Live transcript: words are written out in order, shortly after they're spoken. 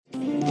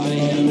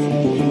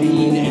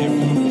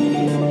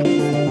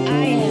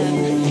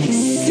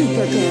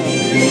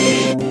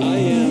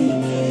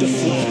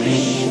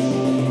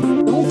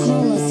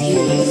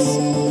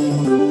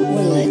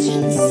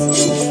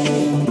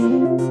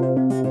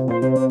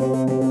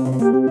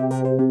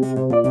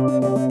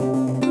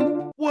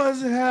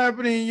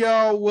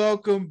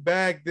welcome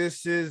back.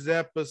 This is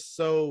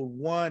episode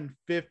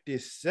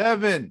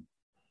 157.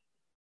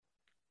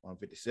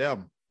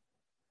 157.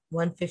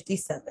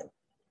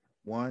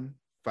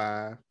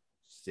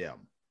 157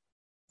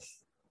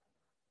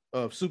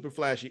 of Super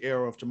Flashy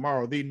Arrow of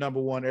Tomorrow, the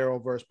 #1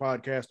 Arrowverse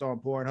podcast on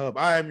Pornhub.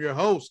 I am your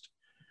host,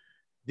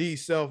 the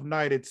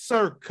self-knighted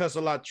Sir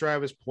Cuss-a-Lot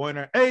Travis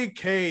Pointer,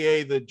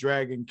 aka the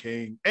Dragon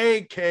King,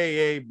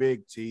 aka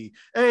Big T,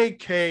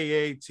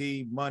 aka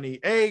T Money,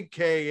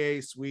 aka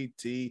Sweet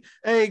T,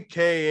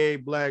 aka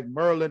Black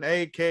Merlin,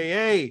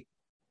 aka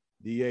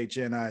the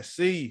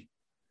HNIC.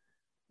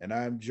 And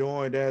I'm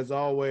joined, as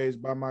always,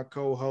 by my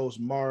co-host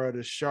Mara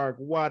the Shark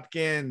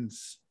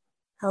Watkins.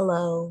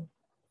 Hello.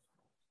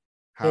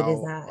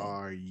 How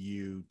are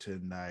you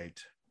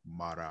tonight,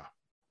 Mara?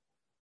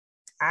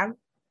 I'm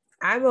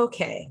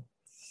okay.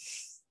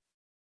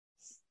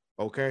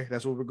 Okay,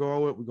 that's what we're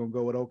going with. We're gonna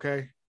go with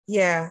okay.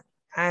 Yeah,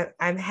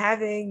 I'm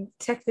having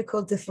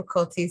technical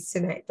difficulties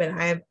tonight, but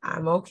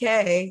I'm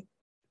okay.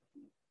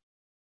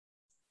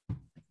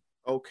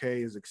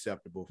 Okay is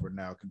acceptable for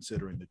now,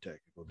 considering the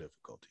technical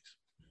difficulties.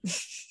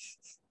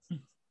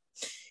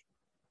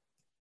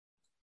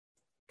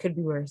 Could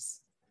be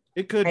worse.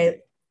 It could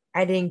be.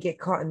 I didn't get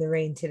caught in the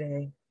rain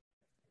today.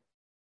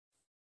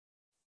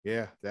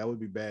 Yeah, that would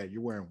be bad.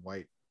 You're wearing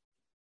white.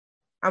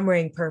 I'm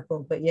wearing purple,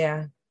 but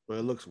yeah. But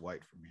it looks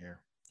white from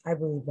here. I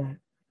believe that.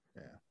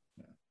 Yeah.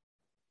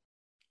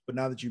 But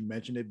now that you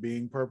mentioned it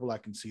being purple, I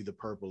can see the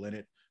purple in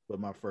it. But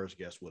my first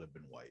guess would have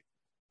been white.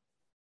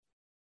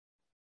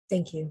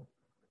 Thank you.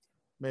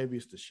 Maybe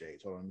it's the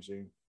shades. Hold on, let me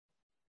see.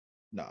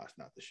 No, it's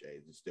not the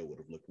shades. It still would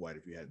have looked white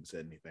if you hadn't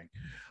said anything.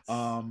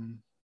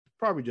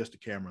 Probably just the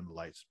camera and the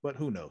lights, but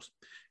who knows?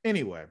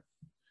 Anyway,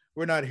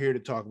 we're not here to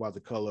talk about the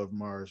color of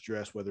Mara's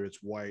dress, whether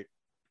it's white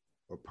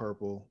or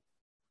purple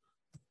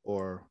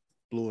or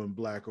blue and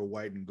black or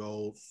white and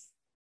gold.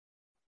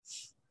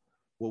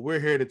 What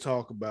we're here to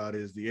talk about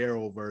is the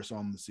Arrowverse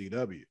on the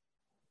CW.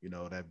 You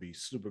know, that'd be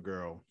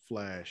Supergirl,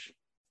 Flash,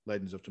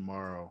 Legends of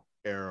Tomorrow,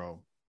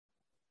 Arrow,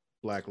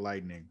 Black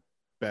Lightning,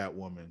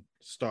 Batwoman,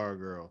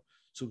 Stargirl,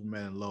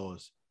 Superman and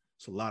Lois.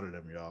 It's a lot of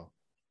them, y'all.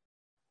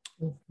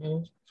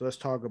 Mm-hmm. So let's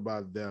talk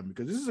about them,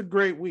 because this is a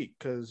great week,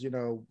 because, you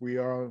know,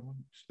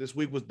 this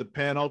week was the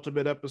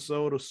penultimate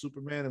episode of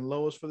Superman and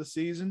Lois for the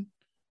season.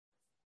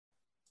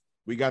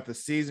 We got the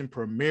season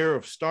premiere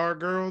of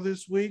Stargirl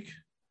this week.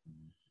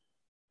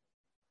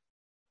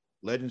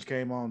 Legends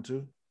came on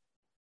too.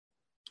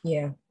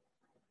 Yeah.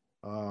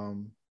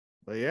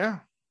 But yeah.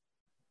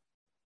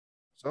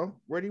 So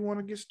where do you want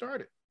to get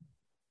started?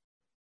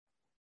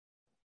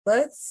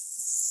 Let's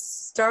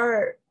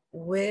start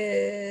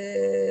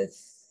with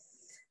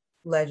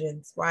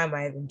Legends. Why am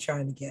I even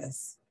trying to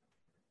guess?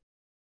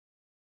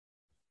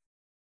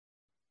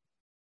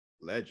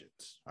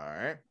 Legends. All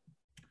right.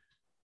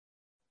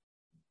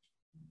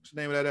 What's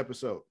the name of that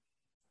episode?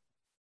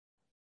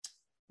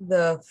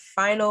 The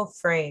Final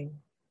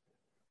Frame.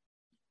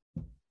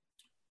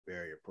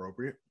 Very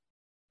appropriate.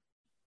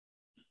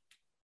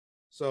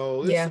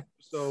 So this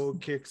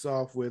episode kicks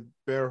off with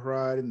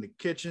Bearrod in the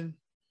kitchen.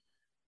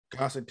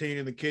 Constantine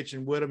in the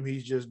kitchen with him.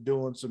 He's just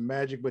doing some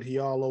magic, but he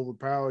all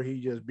overpowered. He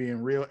just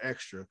being real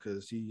extra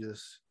because he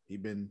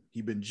been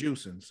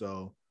juicing.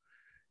 So,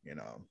 you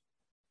know,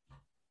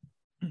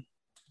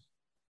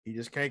 he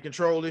just can't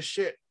control this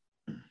shit.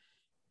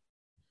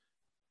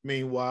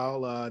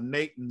 Meanwhile,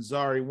 Nate and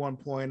Zari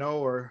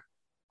 1.0 are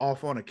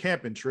off on a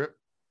camping trip.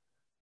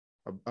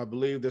 I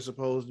believe they're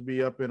supposed to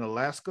be up in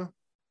Alaska.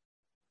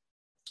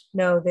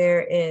 No,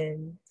 they're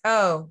in.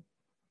 Oh,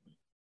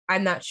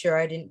 I'm not sure.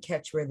 I didn't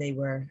catch where they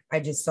were. I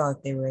just saw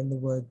that they were in the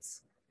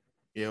woods.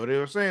 Yeah, well, they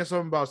were saying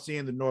something about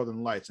seeing the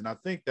Northern Lights, and I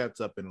think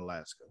that's up in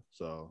Alaska.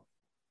 So,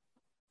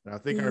 and I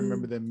think I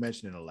remember them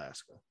mentioning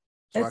Alaska.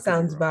 So that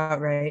sounds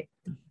about right.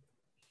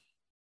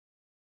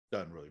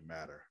 Doesn't really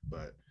matter,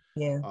 but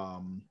yeah,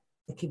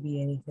 it could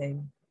be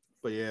anything.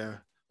 But yeah,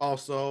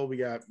 also we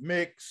got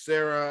Mick,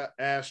 Sarah,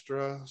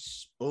 Astra,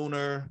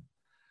 Spooner.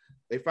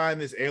 They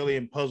find this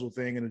alien puzzle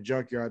thing in a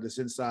junkyard that's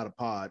inside a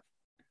pod.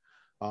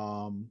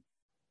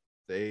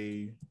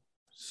 They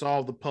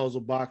solve the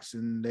puzzle box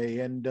and they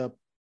end up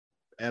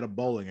at a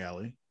bowling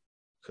alley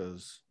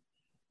because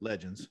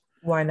Legends.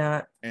 Why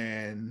not?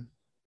 And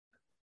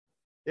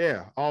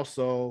yeah,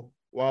 also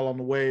while on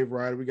the wave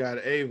ride, we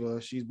got Ava.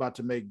 She's about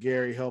to make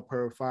Gary help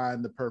her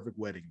find the perfect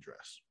wedding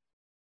dress.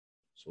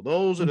 So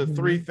those are the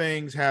three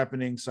things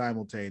happening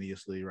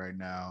simultaneously right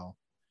now: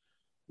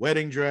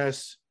 wedding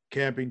dress,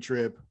 camping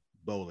trip,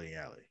 bowling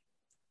alley.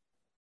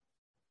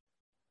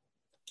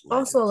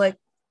 Legends. Also, like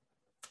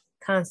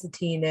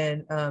Constantine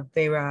and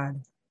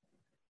Behrad.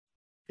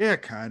 Yeah,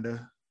 kind of.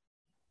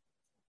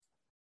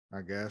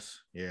 I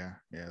guess. Yeah,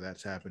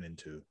 that's happening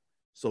too.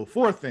 So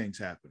 4 things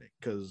happening,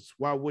 because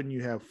why wouldn't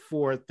you have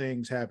 4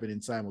 things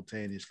happening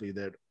simultaneously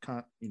that,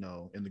 you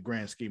know, in the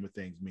grand scheme of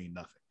things mean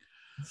nothing?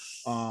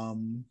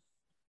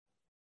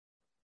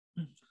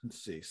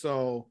 Let's see.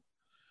 So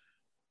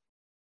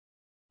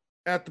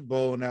at the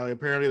bowling alley,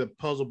 apparently the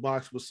puzzle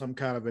box was some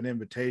kind of an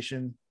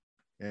invitation,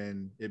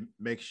 and it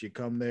makes you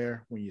come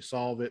there when you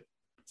solve it.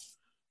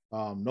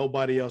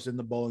 Nobody else in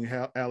the bowling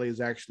alley is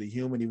actually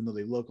human, even though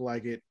they look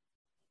like it.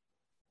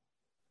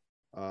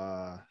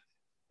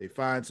 They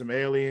find some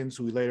aliens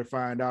who we later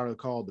find out are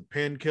called the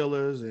Pen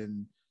Killers,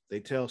 and they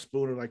tell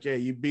Spooner like, "Yeah,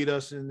 you beat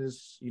us in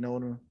this, in a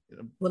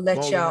We'll let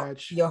bowling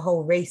match. your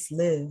whole race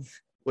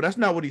live." Well, that's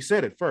not what he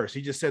said at first.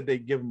 He just said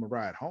they'd give him a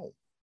ride home.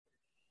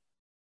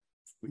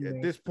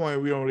 At this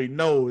point, we don't really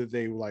know that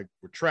they were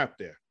trapped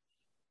there.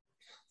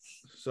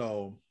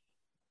 So,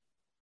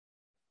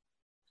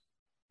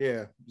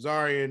 yeah,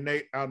 Zari and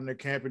Nate out on their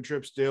camping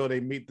trip still.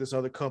 They meet this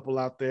other couple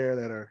out there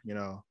that are,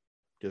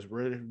 just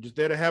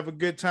there to have a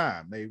good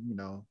time. They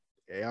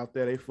out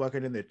there, they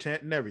fucking in their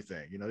tent and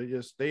everything.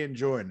 They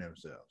enjoying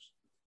themselves.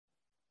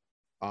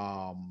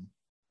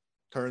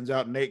 Turns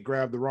out Nate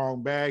grabbed the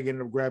wrong bag,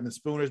 ended up grabbing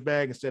Spooner's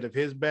bag instead of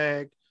his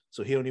bag.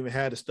 So he don't even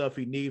have the stuff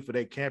he need for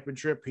that camping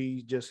trip.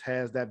 He just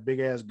has that big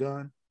ass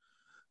gun.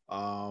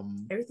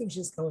 Everything's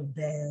just going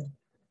bad.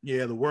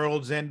 Yeah, the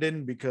world's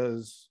ending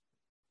because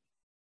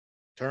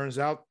turns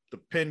out the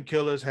Pen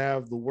Killers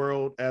have the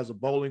world as a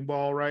bowling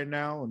ball right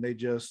now, and they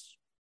just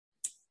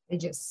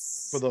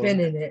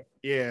spinning it.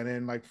 Yeah, and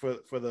then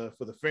for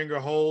the finger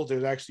holes,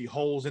 there's actually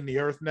holes in the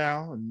earth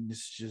now, and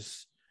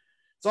it's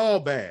all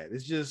bad.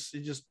 It's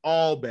just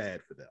all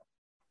bad for them.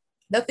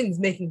 Nothing's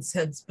making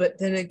sense, but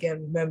then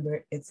again,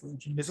 remember, it's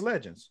Legends. It's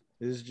Legends.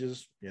 It's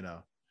just,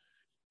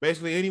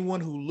 basically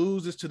anyone who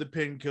loses to the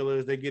Pen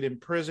Killers, they get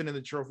imprisoned in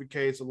the trophy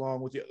case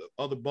along with the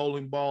other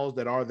bowling balls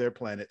that are their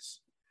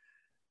planets.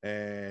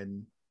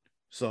 And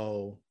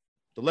so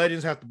the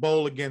Legends have to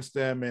bowl against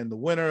them, and the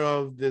winner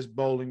of this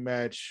bowling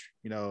match,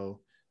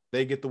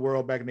 they get the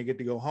world back and they get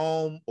to go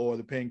home, or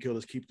the Pen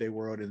Killers keep their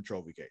world in the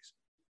trophy case.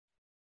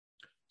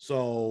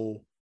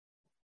 So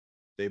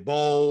they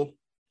bowl,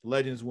 the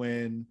Legends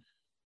win.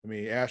 I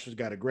mean, Asher's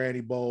got a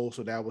granny bowl,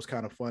 so that was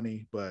kind of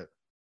funny, but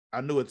I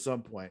knew at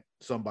some point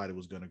somebody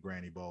was going to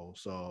granny bowl.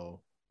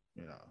 So,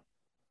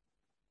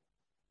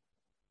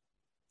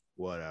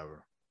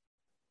 whatever.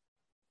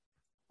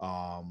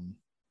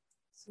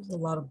 There's a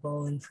lot of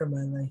bowling for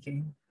my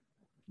liking.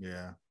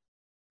 Yeah.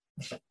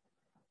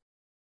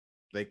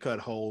 They cut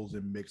holes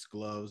in Mick's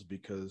gloves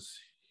because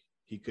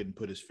he couldn't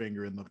put his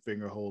finger in the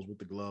finger holes with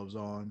the gloves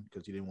on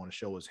because he didn't want to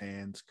show his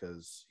hands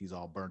because he's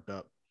all burnt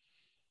up.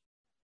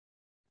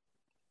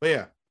 But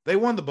yeah, they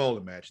won the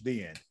bowling match.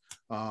 The end.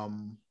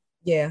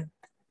 Yeah,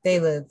 they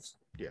lived.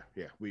 Yeah,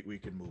 we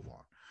can move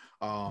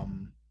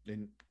on.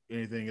 And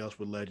anything else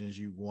with Legends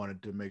you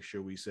wanted to make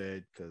sure we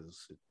said,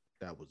 because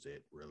that was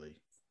it, really.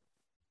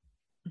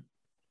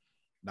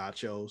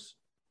 Nachos.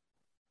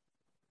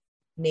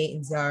 Nate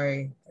and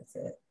Zari. That's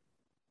it.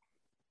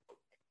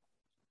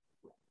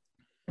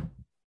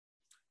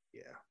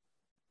 Yeah.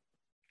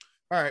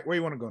 All right, where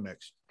you want to go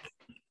next?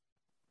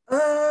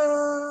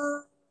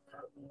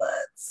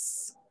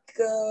 Let's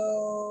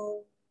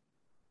go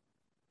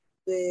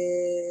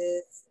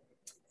with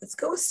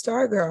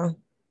Stargirl.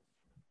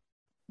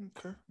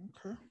 Okay.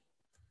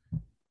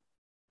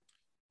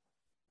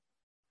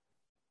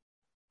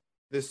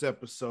 This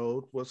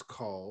episode was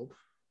called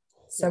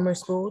Summer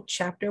School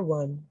Chapter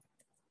 1.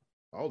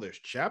 Oh, there's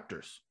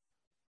chapters.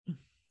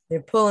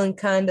 They're pulling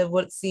kind of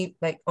what seemed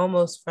like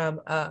almost from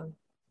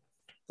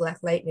Black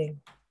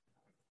Lightning.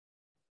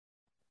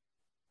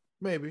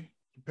 Maybe.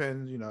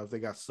 Depends, if they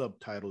got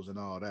subtitles and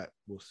all that.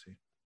 We'll see.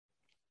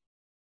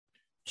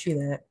 True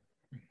that.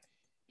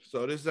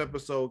 So this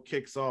episode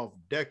kicks off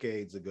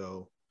decades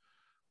ago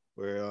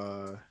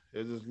where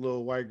there's this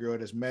little white girl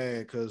that's mad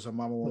because her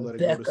mama won't let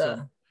her go to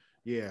some...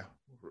 Yeah,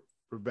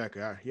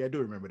 Rebecca. I do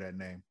remember that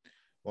name.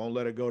 Won't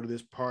let her go to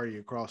this party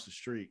across the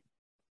street.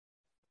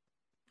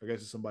 I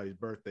guess it's somebody's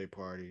birthday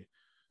party.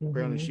 Mm-hmm.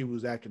 Apparently she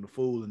was acting a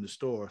fool in the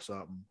store or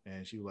something.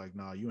 And she was like,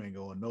 nah, you ain't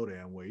going no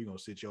damn where. You're going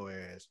to sit your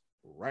ass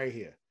right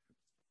here.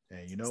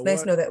 And you know what?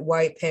 It's nice to know that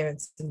white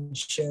parents in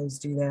shows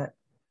do that.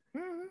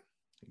 Mm-hmm.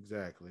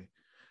 Exactly.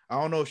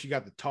 I don't know if she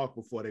got to talk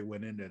before they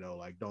went in there, though.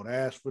 Like, don't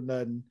ask for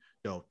nothing.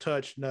 Don't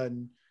touch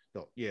nothing.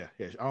 Don't. Yeah.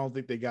 I don't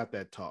think they got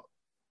that talk.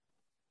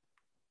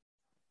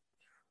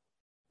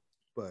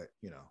 But,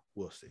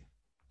 we'll see.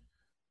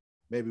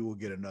 Maybe we'll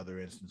get another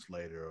instance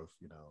later of,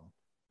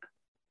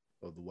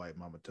 of the white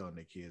mama telling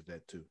their kids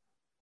that too.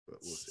 But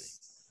we'll see.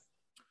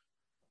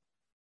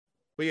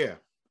 But yeah,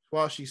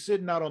 while she's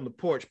sitting out on the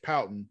porch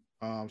pouting,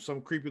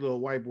 some creepy little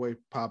white boy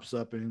pops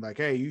up and like,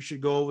 hey, you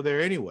should go over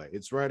there anyway.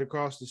 It's right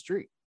across the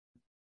street.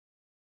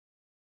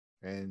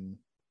 And,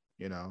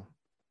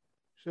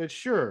 said,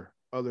 sure,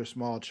 other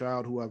small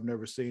child who I've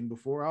never seen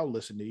before. I'll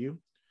listen to you.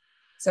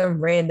 Some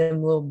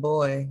random little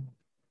boy.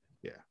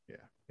 Yeah,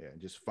 and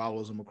just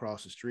follows him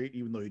across the street,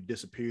 even though he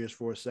disappears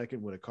for a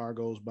second when a car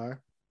goes by.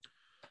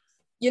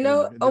 And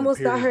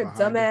almost got her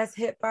dumbass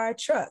hit by a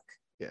truck.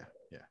 Yeah.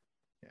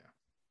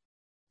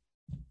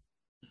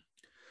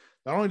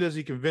 Not only does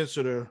he convince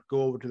her to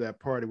go over to that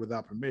party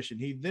without permission,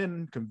 he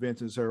then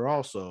convinces her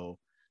also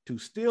to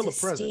steal a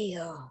present.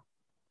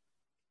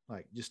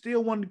 Like, just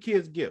steal one of the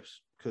kids' gifts,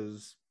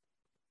 because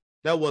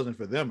that wasn't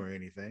for them or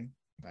anything.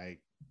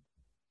 Like,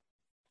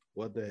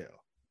 What the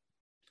hell?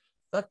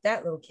 Fuck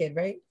that little kid,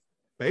 right?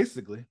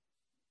 Basically.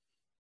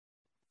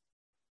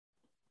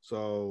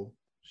 So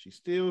she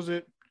steals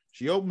it.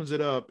 She opens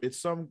it up.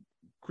 It's some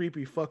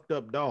creepy, fucked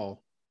up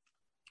doll.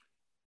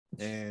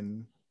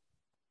 And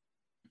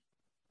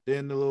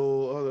then the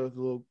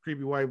little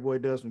creepy white boy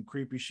does some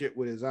creepy shit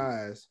with his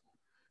eyes.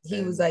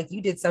 He was like,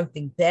 "You did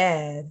something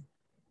bad."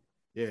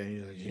 Yeah, and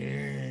he's like,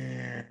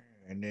 yeah.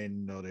 And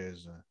then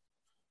there's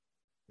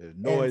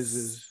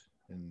noises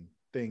and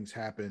things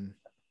happen.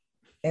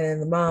 And then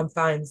the mom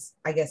finds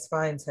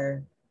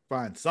her.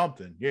 Find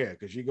something, yeah,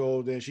 because she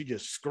goes there, she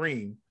just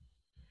screamed.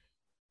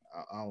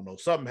 I don't know,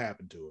 something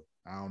happened to her.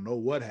 I don't know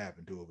what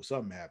happened to her, but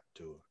something happened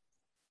to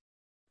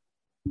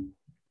her.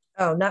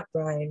 Oh, not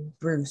Brian,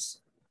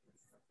 Bruce.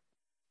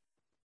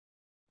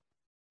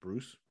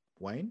 Bruce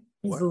Wayne?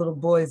 He's the little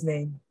boy's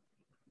name.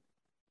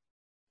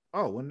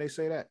 Oh, when did they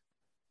say that?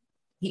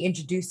 He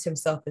introduced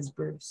himself as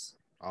Bruce.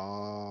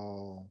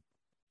 Oh,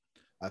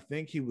 I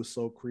think he was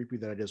so creepy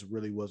that I just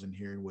really wasn't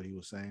hearing what he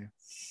was saying.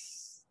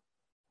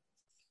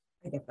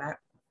 I get that.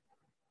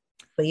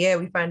 But yeah,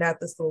 we find out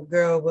this little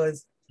girl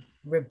was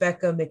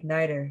Rebecca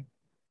McNider.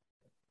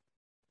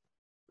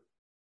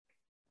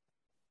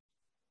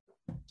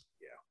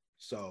 Yeah.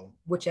 So,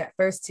 which at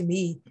first to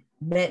me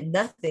meant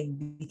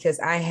nothing because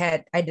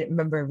I didn't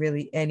remember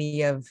really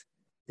any of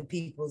the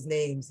people's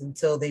names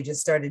until they just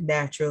started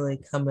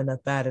naturally coming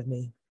up out of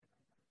me.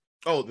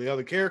 Oh, the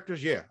other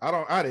characters, yeah.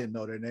 I didn't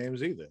know their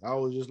names either. I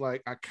was just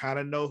like, I kind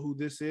of know who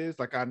this is.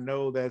 Like, I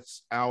know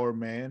that's our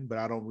man, but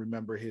I don't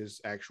remember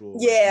his actual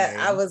name.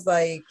 I was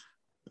like,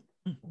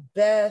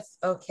 Beth,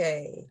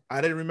 okay. I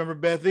didn't remember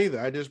Beth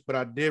either. But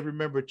I did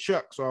remember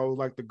Chuck. So I was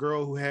like the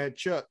girl who had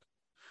Chuck.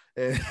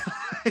 And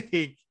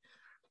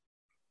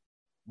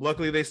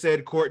luckily they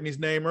said Courtney's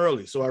name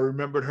early. So I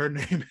remembered her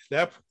name at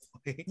that point.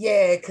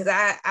 Yeah, because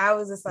I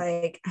was just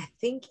like, I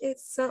think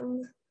it's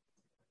something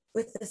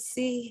with the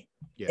C.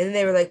 Yeah. And then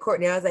they were like,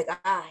 Courtney. I was like,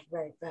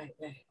 right.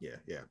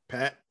 Yeah.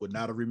 Pat would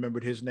not have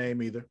remembered his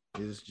name either.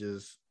 It's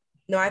just.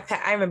 No, I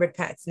remembered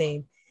Pat's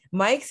name.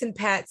 Mike's and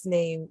Pat's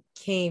name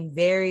came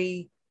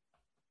very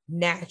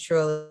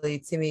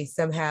naturally to me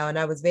somehow, and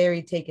I was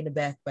very taken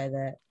aback by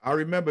that. I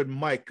remembered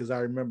Mike because I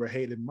remember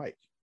hating Mike.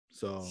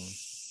 So.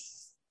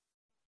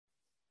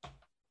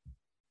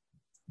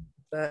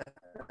 But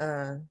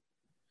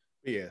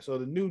yeah, so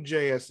the new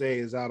JSA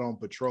is out on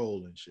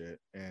patrol and shit,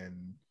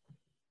 and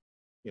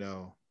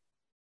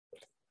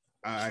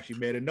I actually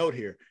made a note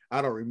here.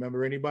 I don't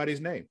remember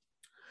anybody's name.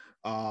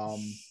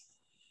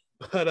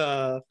 But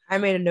I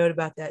made a note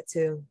about that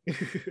too.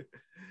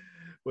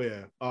 Well,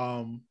 yeah.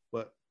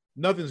 But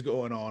nothing's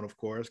going on, of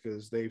course,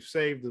 because they've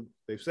saved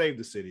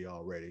the city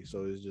already.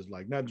 So it's just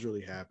like nothing's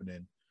really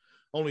happening.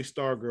 Only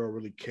Stargirl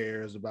really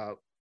cares about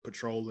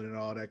patrolling and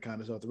all that kind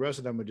of stuff. The rest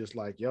of them are just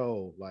like,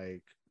 yo,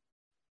 like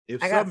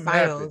if something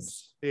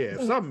happens,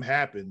 if something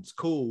happens,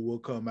 cool, we'll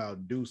come out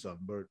and do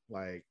something. But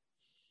like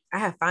I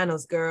have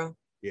finals, girl.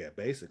 Yeah,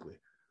 basically.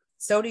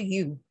 So do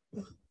you.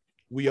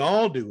 We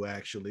all do,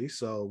 actually.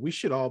 So we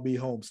should all be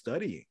home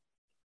studying.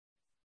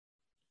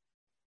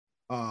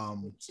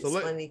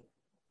 Funny.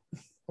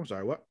 I'm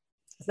sorry, what?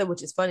 I said,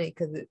 which is funny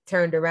because it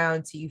turned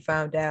around to you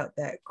found out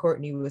that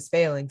Courtney was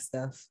failing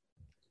stuff.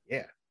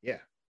 Yeah.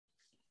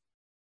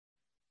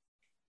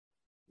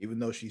 Even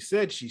though she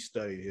said she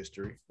studied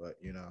history, but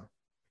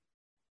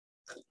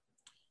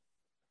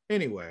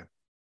Anyway,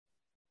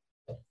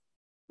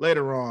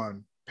 later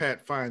on,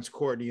 Pat finds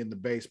Courtney in the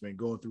basement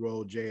going through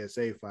old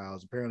JSA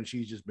files. Apparently,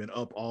 she's just been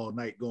up all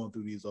night going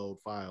through these old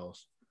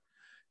files.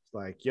 It's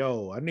like,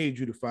 yo, I need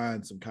you to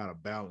find some kind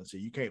of balance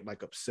here. You can't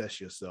like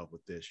obsess yourself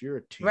with this. You're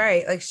a team.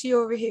 Right. Like she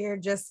over here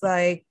just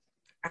like,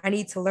 I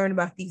need to learn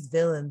about these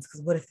villains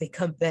because what if they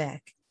come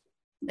back?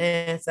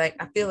 And it's like,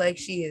 I feel like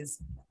she is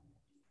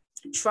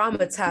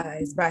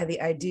traumatized by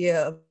the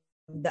idea of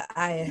the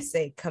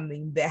ISA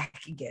coming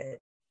back again.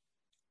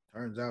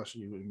 Turns out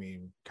she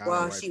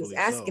was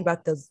asking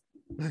about those.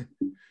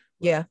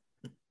 Yeah.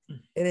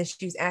 And then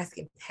she was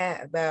asking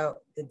Pat about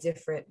the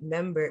different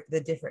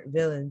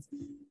villains.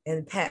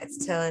 And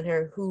Pat's telling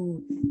her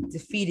who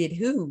defeated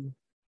who.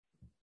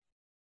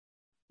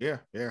 Yeah.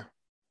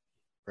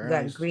 We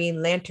got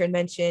Green Lantern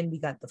mentioned. We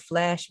got the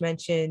Flash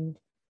mentioned.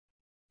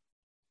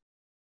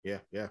 Yeah.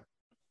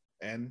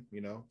 And,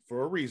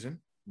 for a reason,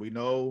 we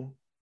know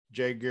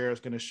Jay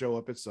Garrett's going to show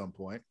up at some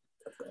point.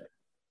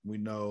 We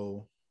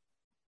know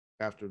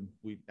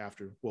we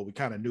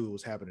kind of knew it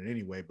was happening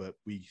anyway, but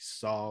we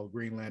saw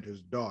Green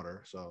Lantern's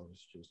daughter. So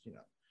it's just,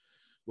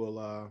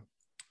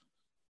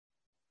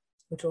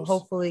 which will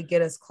hopefully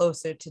get us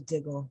closer to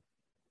Diggle.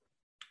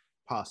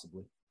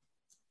 Possibly.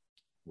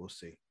 We'll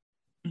see.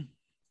 I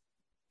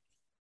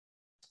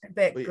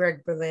bet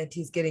Greg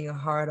Berlanti's getting a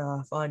hard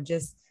off on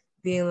just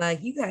being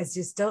like, you guys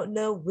just don't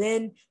know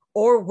when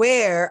or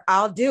where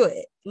I'll do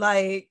it.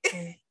 Like,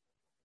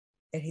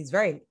 and he's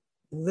right.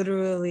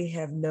 Literally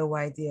have no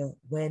idea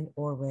when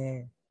or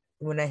where.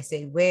 When I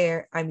say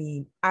where, I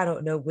mean, I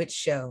don't know which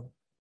show.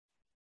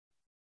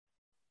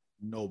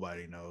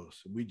 Nobody knows.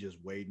 We just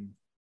waiting.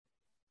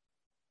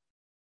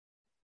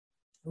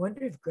 I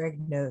wonder if Greg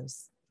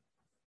knows.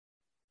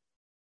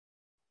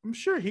 I'm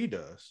sure he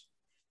does.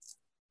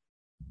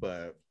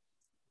 But,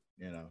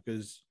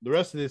 because the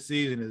rest of this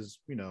season is,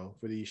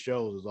 for these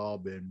shows has all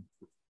been,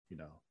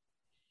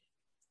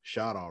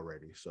 shot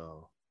already.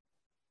 So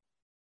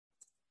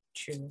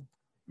true.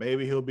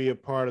 Maybe he'll be a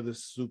part of the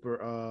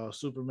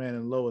Superman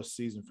and Lois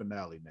season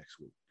finale next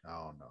week. I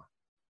don't know.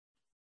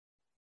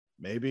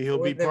 Maybe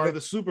he'll be part of the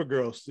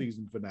Supergirl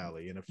season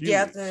finale in a few weeks.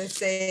 I was gonna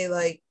say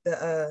like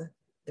the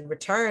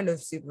return of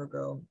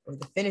Supergirl or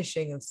the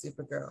finishing of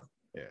Supergirl.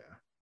 Yeah.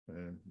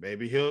 And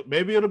maybe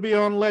it'll be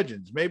on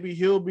Legends. Maybe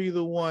he'll be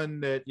the one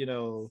that,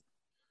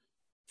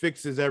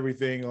 fixes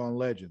everything on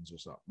Legends or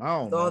something. I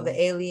don't know. All the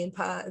alien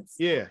pods.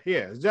 Yeah,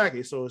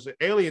 exactly. So it's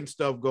alien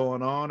stuff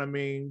going on. I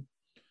mean,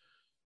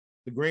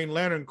 the Green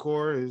Lantern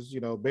Corps is,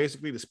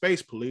 basically the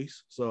space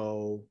police.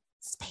 So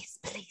space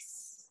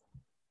police.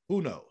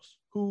 Who knows?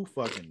 Who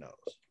fucking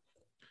knows?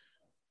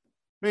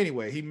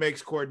 Anyway, he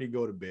makes Courtney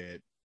go to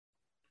bed.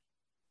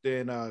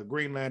 Then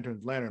Green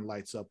Lantern's lantern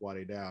lights up while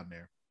they're down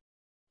there.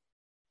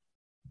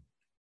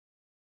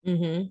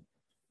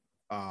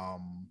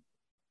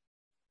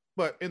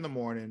 But in the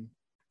morning,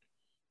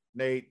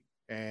 Nate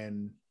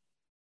and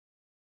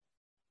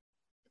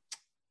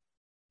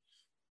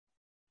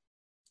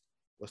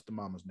what's the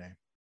mama's name?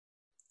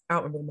 I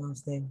don't remember the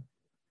mom's name.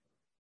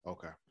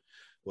 Okay.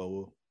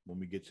 Well, when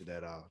we get to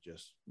that, I'll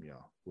just,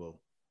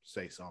 we'll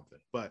say something.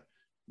 But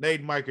Nate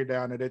and Mike are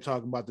down there. They're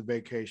talking about the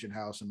vacation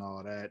house and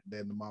all that.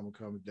 Then the mama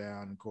comes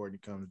down and Courtney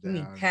comes down.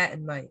 You mean Pat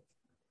and Mike?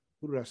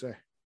 Who did I say?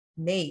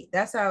 Nate.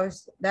 That's why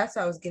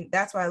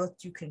I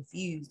looked you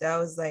confused. I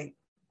was like,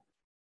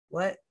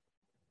 what?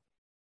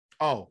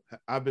 Oh,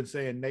 I've been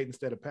saying Nate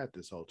instead of Pat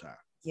this whole time.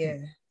 Yeah.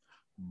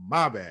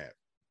 My bad.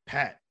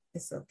 Pat.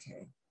 It's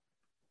okay.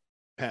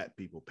 Pat,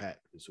 people. Pat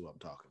is who I'm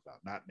talking about,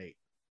 not Nate.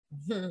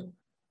 Anyway.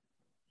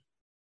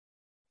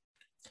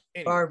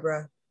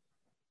 Barbara.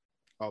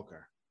 Okay.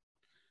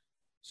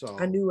 So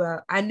I knew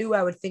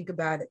I would think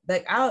about it.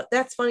 Like,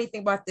 that's funny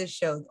thing about this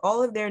show.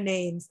 All of their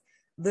names,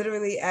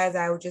 literally, as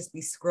I would just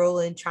be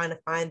scrolling, trying to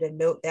find a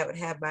note that would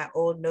have my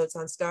old notes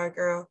on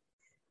Stargirl,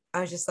 I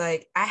was just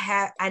like,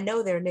 I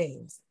know their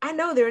names. I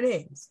know their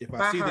names. If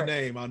I see the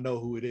name, I'll know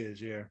who it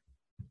is. Yeah.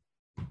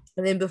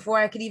 And then before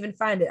I could even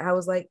find it, I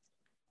was like,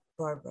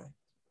 Barbara.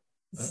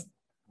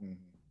 Mm-hmm.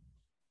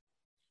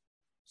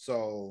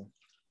 So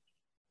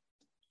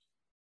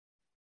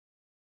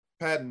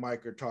Pat and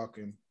Mike are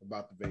talking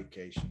about the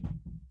vacation,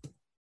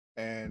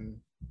 and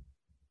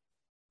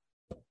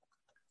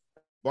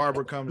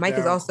Barbara comes Mike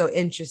down. is also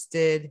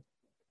interested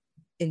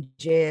in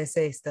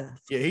JSA stuff.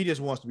 Yeah, he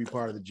just wants to be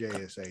part of the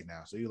JSA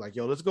now. So he's like,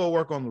 yo, let's go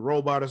work on the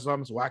robot or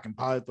something so I can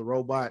pilot the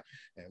robot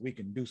and we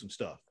can do some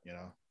stuff,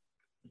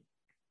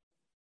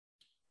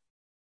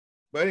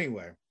 But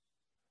anyway,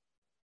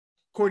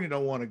 Courtney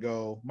don't want to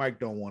go. Mike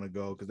don't want to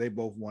go because they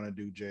both want to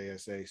do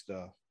JSA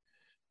stuff.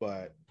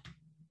 But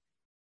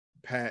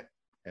Pat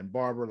and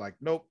Barbara like,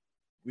 nope,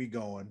 we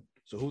going.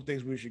 So who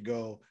thinks we should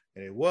go?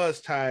 And it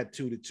was tied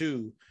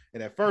 2-2.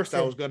 And at first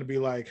I was going to be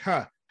like,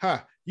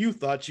 you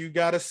thought you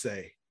got to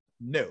say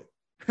no.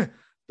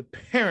 The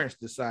parents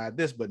decide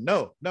this, but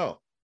no.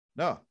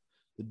 The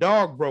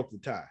dog broke the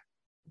tie.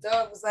 The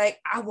dog was like,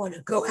 I want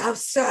to go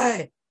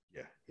outside.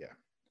 Yeah.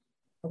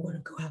 I want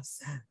to go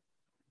outside.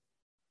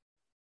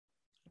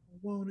 I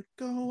want to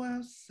go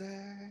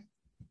outside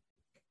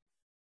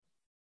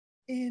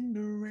in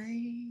the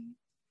rain.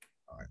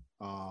 All right.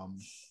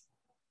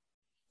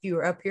 If you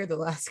were up here the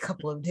last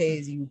couple of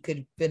days, you could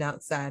have been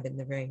outside in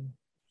the rain,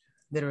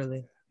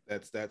 literally.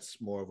 That's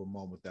more of a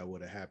moment that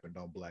would have happened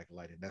on Black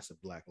Lightning. That's a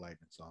Black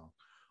Lightning song.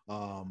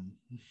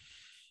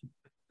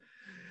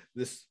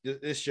 This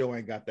show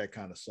ain't got that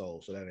kind of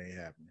soul, so that ain't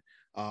happening.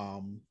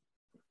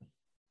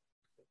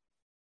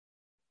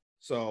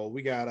 So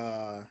we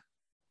got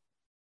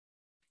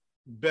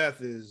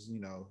Beth is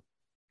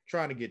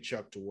trying to get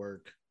Chuck to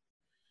work.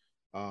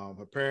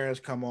 Her parents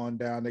come on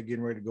down, they're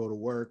getting ready to go to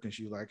work, and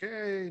she's like,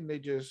 hey, and they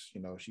just,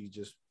 she's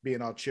just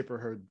being all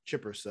chipper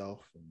self.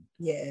 And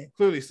yeah,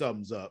 clearly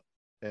something's up.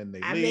 And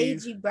they leave. I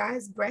made you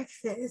guys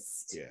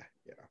breakfast. Yeah.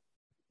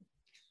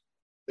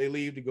 They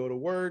leave to go to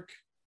work,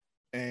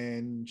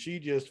 and she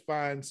just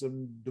finds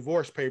some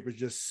divorce papers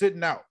just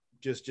sitting out.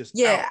 Just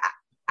yeah,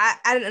 out.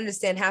 I didn't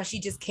understand how she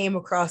just came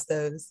across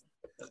those.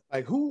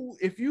 Like,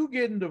 if you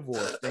getting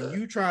divorced and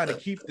you trying to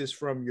keep this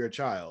from your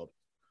child,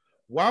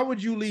 why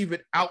would you leave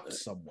it out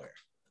somewhere?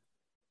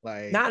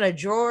 Like, not in a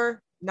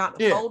drawer, not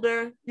in a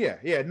folder.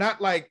 Yeah, not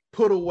like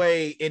put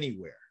away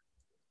anywhere.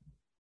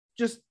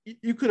 Just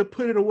you could have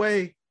put it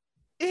away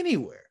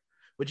anywhere,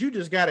 but you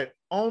just got it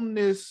on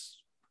this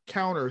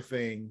counter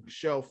thing,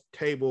 shelf,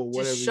 table,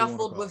 whatever. Just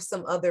shuffled with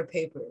some other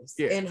papers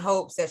in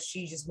hopes that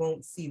she just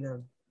won't see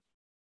them.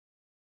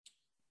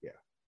 Yeah.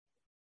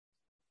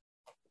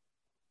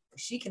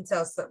 She can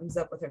tell something's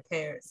up with her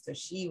parents, so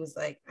she was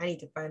like, I need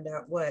to find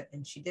out what,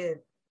 and she did.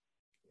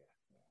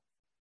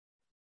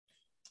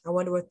 I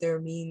wonder what their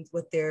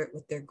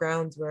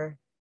grounds were.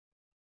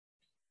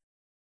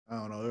 I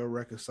don't know,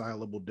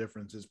 irreconcilable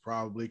differences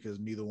probably because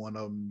neither one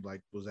of them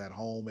like was at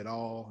home at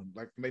all. And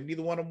like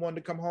neither one of them wanted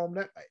to come home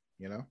that night,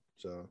 you know?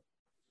 So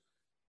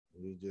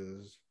we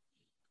just,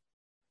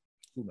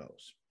 who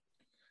knows?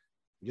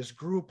 We just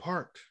grew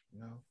apart, you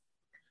know?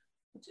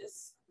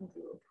 Just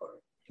grew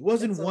apart. It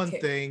wasn't one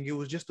thing, it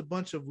was just a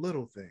bunch of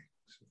little things,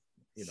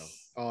 you know,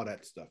 all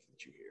that stuff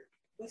that you hear.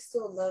 We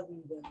still love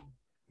you, though.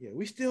 Yeah,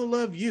 we still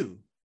love you.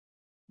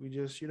 We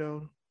just, you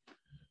know,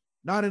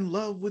 not in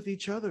love with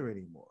each other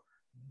anymore.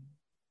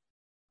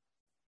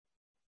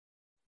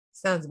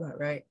 Sounds about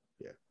right.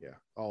 Yeah,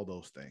 all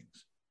those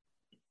things.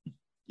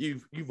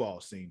 You've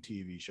all seen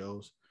TV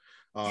shows.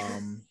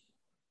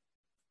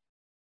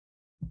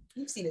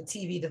 You've seen a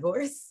TV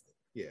divorce.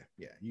 Yeah,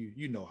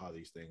 you know how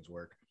these things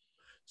work.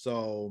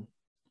 So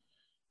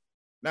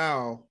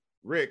now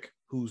Rick,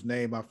 whose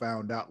name I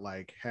found out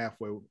like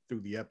halfway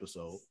through the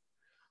episode,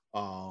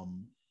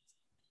 finds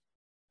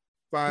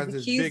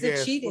this big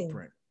ass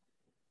footprint.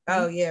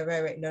 Oh yeah,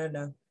 right.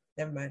 No,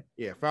 never mind.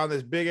 Yeah, found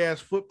this big ass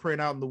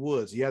footprint out in the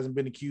woods. He hasn't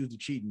been accused of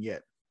cheating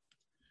yet.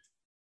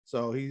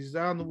 So he's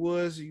out in the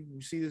woods.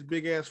 You see this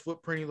big ass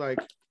footprint. He's like,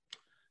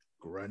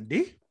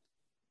 Grundy?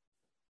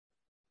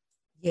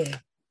 Yeah.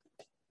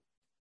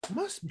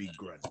 Must be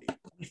Grundy.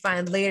 We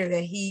find later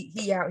that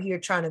he out here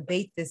trying to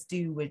bait this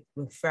dude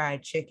with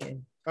fried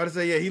chicken. I would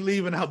say, yeah, he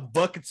leaving out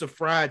buckets of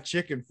fried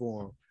chicken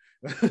for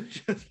him.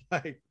 Just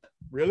like,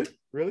 really?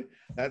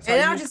 That's and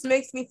now it just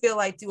makes me feel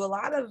like, do a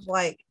lot of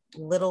like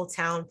little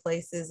town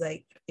places,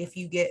 like if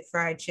you get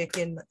fried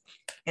chicken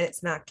and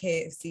it's not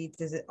KFC,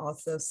 does it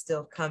also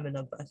still come in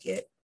a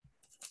bucket?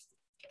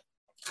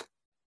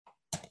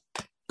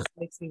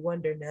 Makes me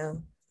wonder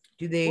now.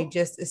 Do they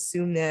just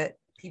assume that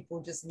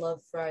people just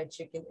love fried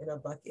chicken in a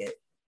bucket?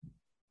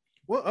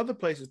 Well, other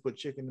places put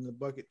chicken in the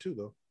bucket too,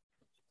 though.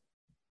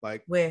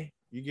 Like where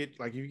you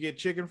get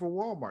chicken for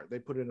Walmart, they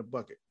put it in a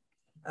bucket.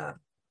 Or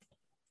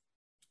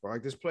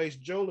like this place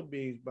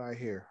Jollibee's by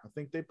here, I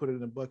think they put it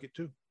in a bucket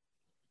too.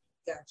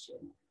 Gotcha.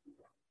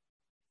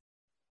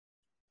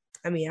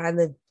 I mean, I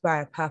live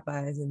by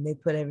Popeyes and they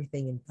put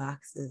everything in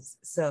boxes.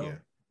 So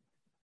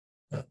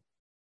yeah.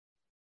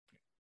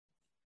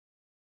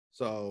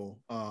 So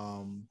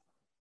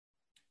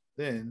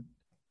then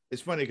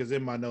it's funny because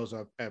in my notes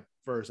at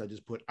first I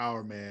just put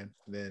our man,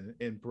 then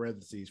in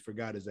parentheses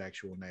forgot his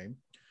actual name.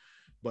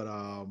 But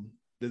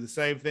did the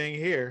same thing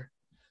here.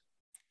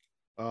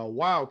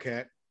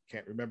 Wildcat,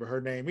 can't remember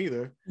her name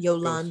either.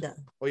 Yolanda.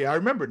 Oh yeah, I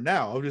remember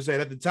now. I'm just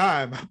saying at the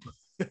time,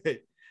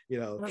 you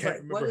know, I was can't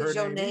like, remember what is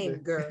her your name,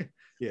 girl?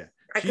 Yeah.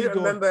 I couldn't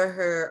remember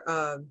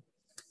her.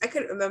 I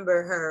couldn't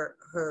remember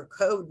her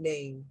code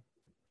name.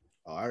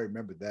 Oh, I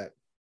remember that.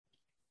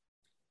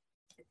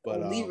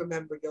 But only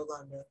remember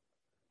Yolanda.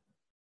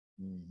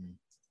 Mm-hmm.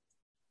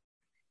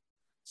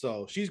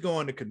 So she's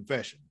going to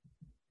confession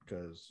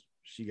because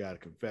she got to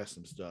confess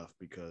some stuff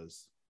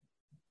because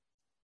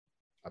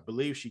I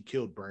believe she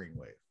killed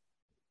Brainwave.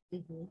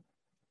 Mm-hmm.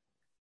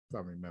 If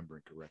I'm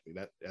remembering correctly,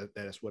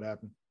 that's what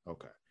happened.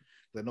 Okay,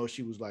 I know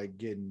she was like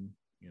getting,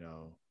 you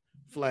know,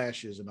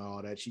 flashes and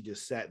all that. She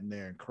just sat in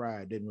there and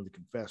cried, didn't really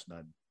confess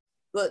nothing.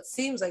 Well, it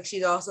seems like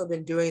she's also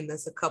been doing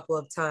this a couple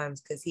of times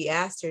because he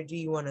asked her, "Do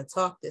you want to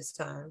talk this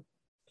time?"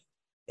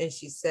 And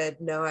she said,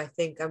 "No, I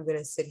think I'm going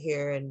to sit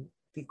here and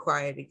be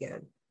quiet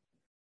again."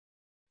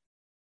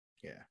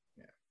 Yeah.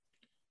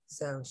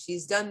 So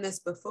she's done this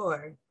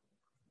before,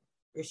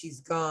 where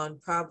she's gone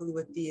probably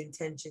with the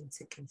intention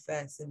to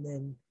confess, and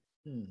then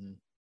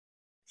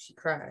she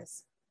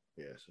cries.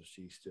 Yeah, so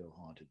she's still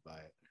haunted by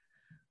it.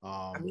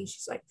 I mean,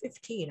 she's like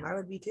 15. I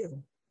would be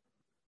too.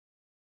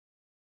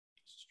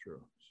 This is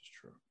true.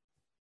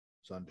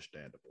 It's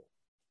understandable.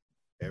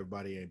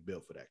 Everybody ain't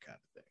built for that kind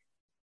of thing.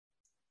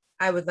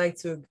 I would like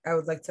to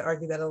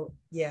argue that a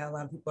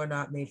lot of people are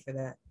not made for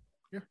that.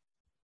 Yeah,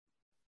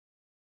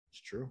 it's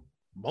true.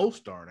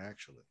 Most aren't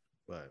actually,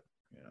 but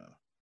you know,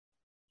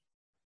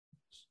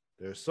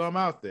 there's some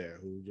out there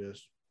who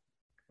just,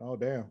 oh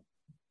damn,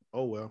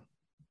 oh well.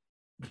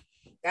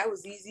 That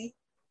was easy.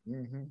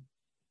 Mm-hmm.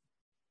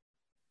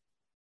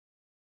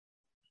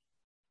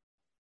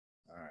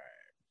 All right.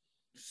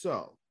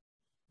 So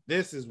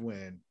this is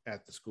when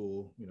at the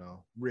school, you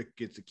know, Rick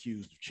gets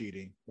accused of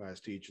cheating by his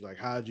teacher. Like,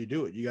 how'd you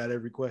do it? You got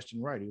every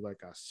question right. He's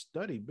like, I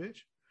studied, bitch.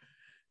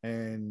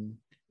 And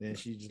then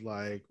she's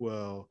like,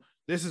 well,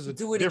 this is a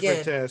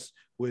different test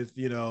with,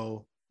 you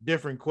know,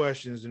 different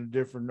questions and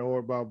different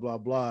or blah, blah,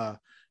 blah.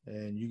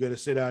 And you got to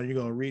sit down and you're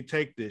going to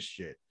retake this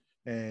shit.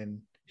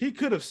 And he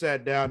could have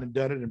sat down and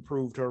done it and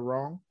proved her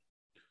wrong.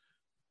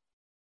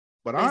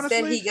 But honestly,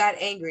 instead he got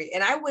angry.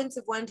 And I wouldn't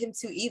have wanted him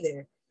to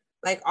either.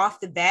 Like off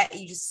the bat,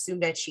 you just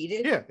assumed I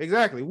cheated. Yeah,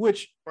 exactly.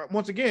 Which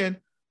once again,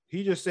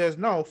 he just says,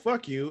 no,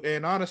 fuck you.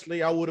 And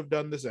honestly, I would have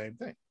done the same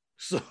thing.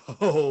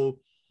 So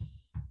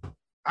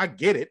I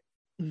get it.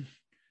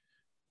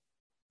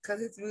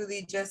 Because it's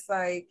really just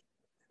like,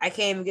 I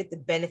can't even get the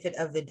benefit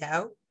of the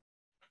doubt.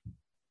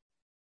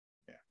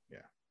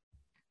 Yeah.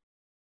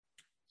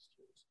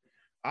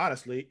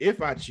 Honestly,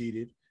 if I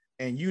cheated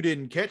and you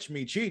didn't catch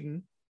me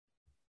cheating,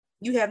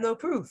 you have no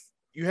proof.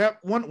 you have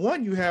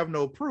one, you have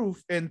no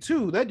proof, and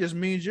two, that just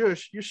means you're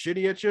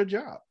shitty at your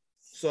job.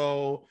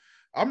 So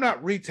I'm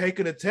not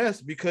retaking a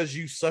test because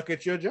you suck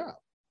at your job.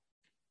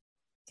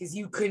 Because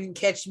you couldn't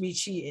catch me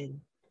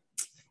cheating.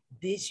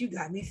 Bitch, you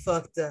got me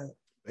fucked up.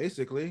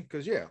 Basically,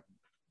 because yeah.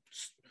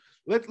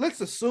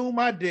 Let's assume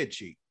I did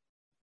cheat.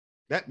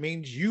 That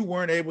means you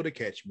weren't able to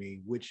catch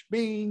me, which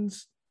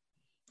means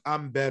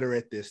I'm better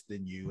at this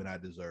than you and I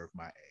deserve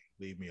my A.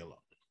 Leave me alone.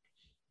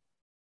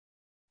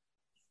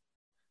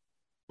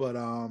 But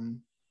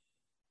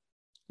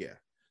yeah.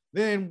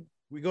 Then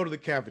we go to the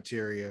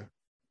cafeteria.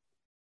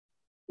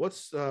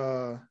 What's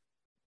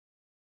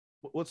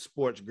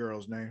sports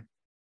girl's name?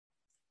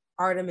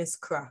 Artemis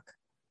Croc.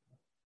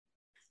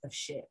 Of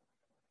shit.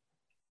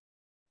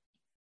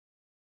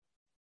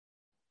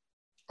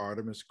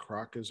 Artemis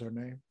Croc is her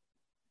name?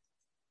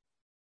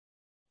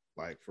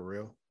 Like, for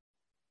real?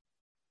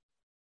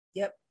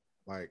 Yep.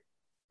 Like,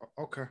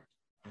 okay.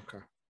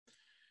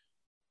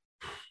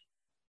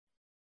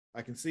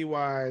 I can see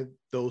why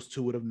those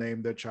two would have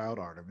named their child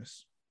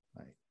Artemis.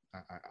 Like,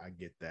 I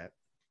get that.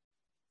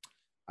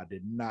 I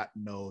did not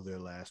know their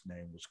last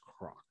name was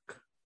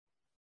Croc.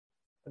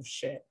 Oh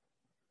shit.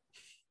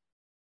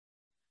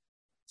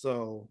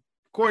 So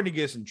Courtney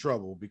gets in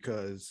trouble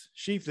because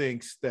she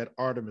thinks that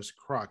Artemis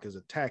Croc is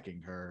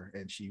attacking her,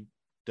 and she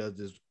does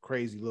this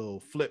crazy little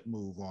flip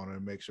move on her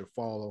and makes her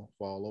fall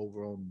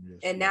over on this.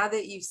 And now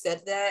that you've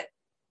said that,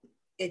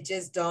 it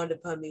just dawned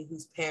upon me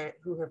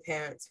who her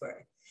parents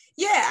were.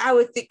 Yeah, I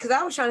would think, because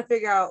I was trying to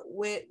figure out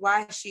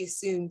why she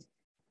assumed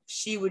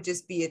she would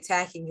just be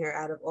attacking her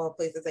out of all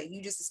places. Like,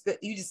 you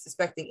just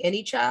suspecting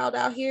any child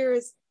out here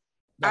is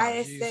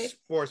ISA. She's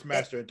Force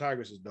Master and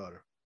Tigress's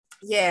daughter.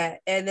 Yeah,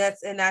 and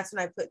that's when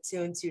I put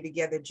two and two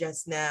together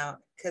just now,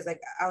 because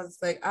like I was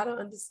like, I don't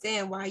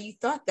understand why you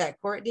thought that,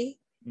 Courtney.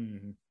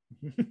 Mm-hmm.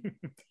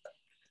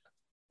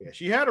 Yeah,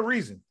 she had a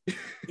reason.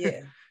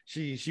 Yeah,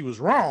 she was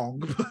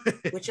wrong,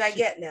 which I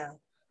get now.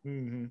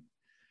 Mm-hmm.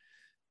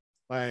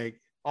 Like,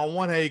 on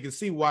one hand, you can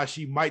see why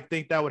she might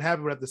think that would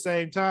happen, but at the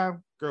same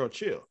time, girl,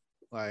 chill.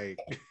 Like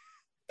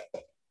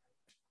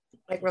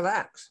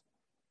relax.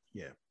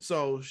 Yeah.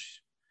 So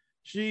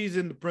she's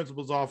in the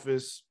principal's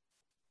office.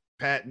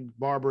 Pat and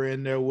Barbara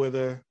in there with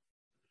her.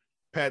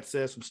 Pat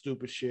says some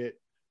stupid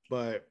shit,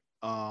 but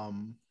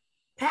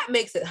Pat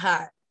makes it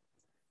hot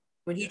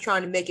when he's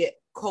trying to make it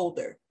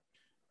colder.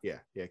 Yeah,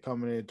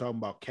 coming in and talking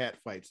about cat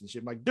fights and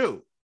shit. I'm like,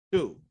 dude,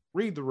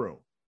 read the room.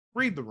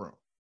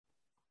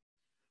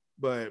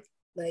 But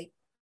like,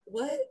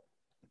 what?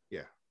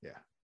 Yeah.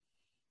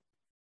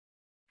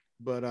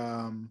 But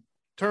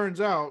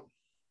turns out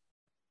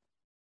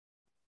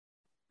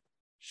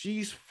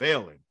she's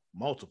failing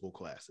multiple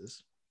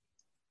classes.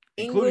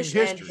 English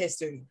and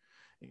history.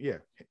 Yeah,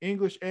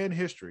 English and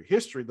history.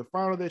 History, the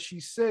final that she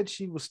said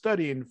she was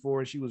studying for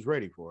and she was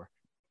ready for.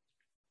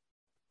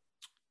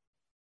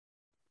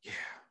 Yeah.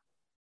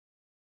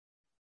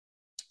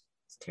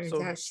 Turns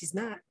out she's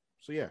not.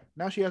 So yeah,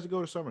 now she has to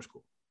go to summer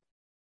school.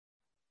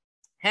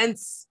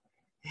 Hence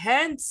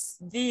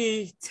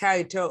the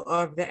title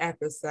of the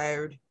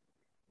episode.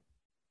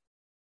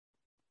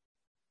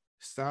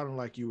 Sounded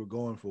like you were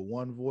going for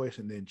one voice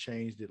and then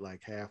changed it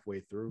like halfway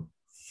through.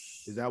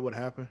 Is that what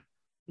happened?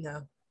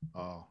 No.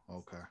 Oh,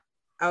 okay.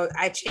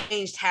 I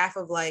changed half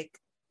of I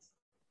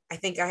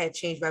think I had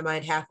changed my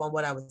mind half on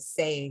what I was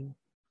saying.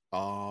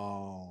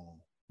 Oh.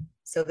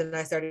 So then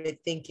I started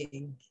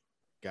thinking.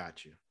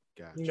 Got you.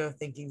 You know,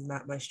 thinking's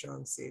not my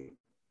strong suit.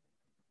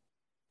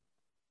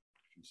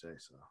 If you say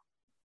so.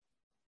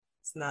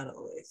 It's not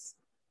always.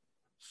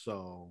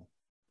 So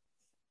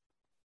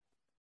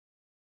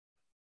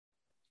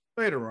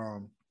later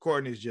on,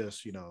 Courtney's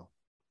just,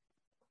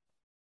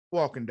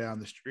 walking down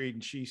the street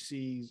and she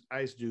sees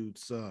Ice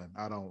Dude's son.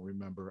 I don't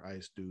remember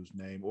Ice Dude's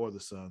name or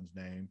the son's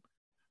name.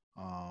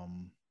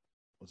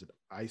 Was it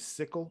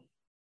Icicle?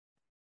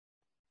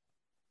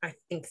 I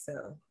think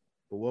so.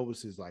 But what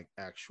was his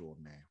actual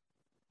name?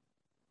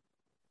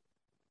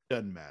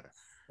 Doesn't matter.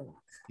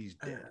 He's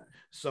dead.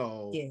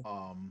 So yeah.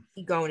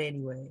 He gone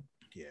anyway.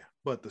 Yeah.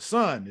 But the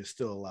son is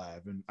still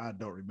alive, and I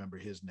don't remember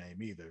his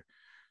name either.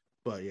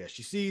 But yeah,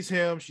 she sees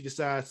him. She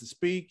decides to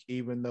speak,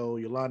 even though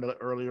Yolanda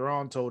earlier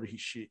on told her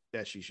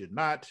that she should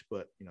not,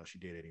 but she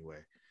did anyway.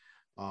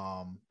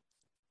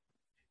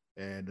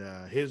 And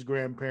his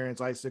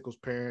grandparents, Icicle's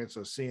parents,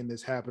 are seeing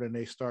this happen, and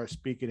they start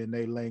speaking in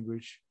their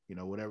language,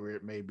 whatever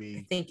it may be.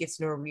 I think it's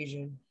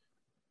Norwegian.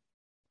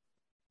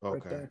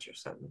 Okay. Or Dutch or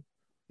something.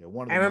 Yeah,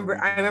 one of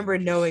I remember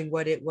knowing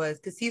what it was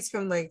because he's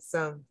from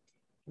some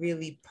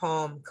really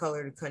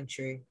palm-colored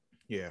country.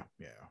 Yeah.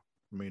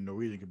 I mean,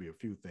 Norwegian could be a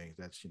few things.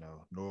 That's,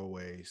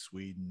 Norway,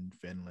 Sweden,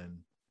 Finland.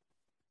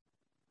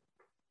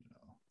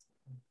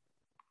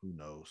 Who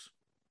knows?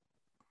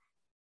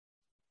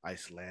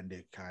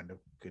 Icelandic kind of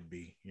could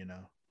be,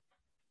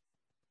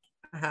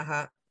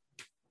 Uh-huh.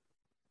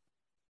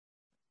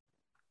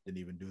 Didn't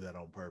even do that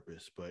on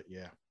purpose, but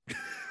yeah.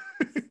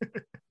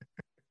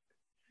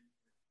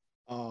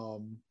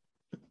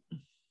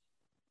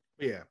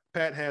 Yeah.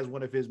 Pat has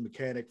one of his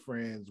mechanic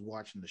friends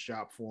watching the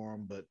shop for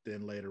him, but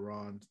then later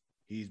on,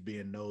 he's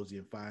being nosy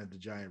and finds the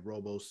giant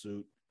robo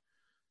suit.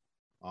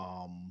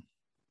 And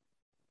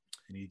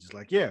he's just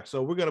like, yeah,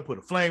 so we're gonna put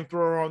a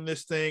flamethrower on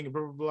this thing, and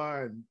blah blah blah.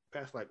 And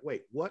Pat's like,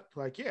 wait, what?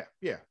 Like,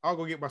 yeah, I'll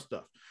go get my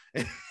stuff.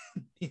 And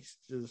he's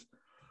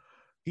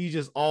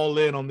just all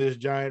in on this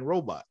giant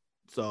robot.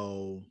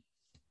 So,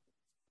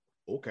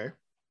 okay.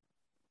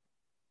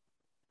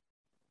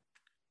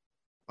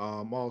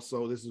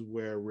 Also, this is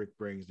where Rick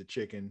brings the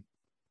chicken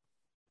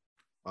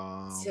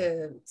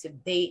to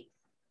bait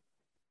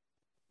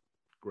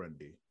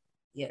Grundy.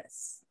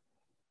 Yes.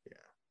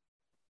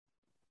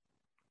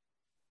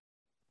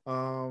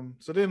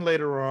 So then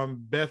later on,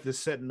 Beth is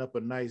setting up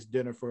a nice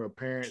dinner for her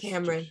parents.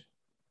 Cameron.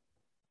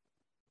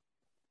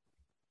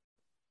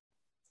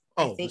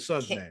 The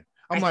son's name.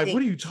 I'm like,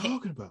 what are you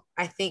talking about?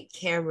 I think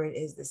Cameron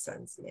is the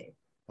son's name.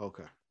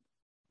 Okay.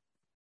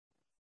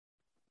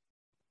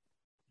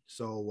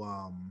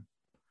 So,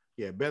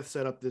 Beth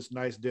set up this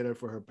nice dinner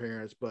for her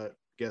parents, but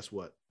guess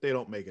what? They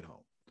don't make it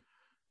home.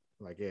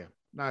 Like, yeah,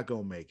 not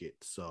gonna make it.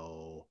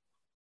 So,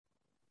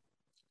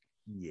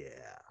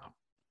 yeah.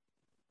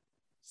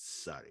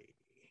 Sorry.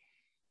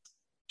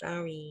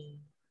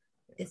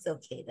 It's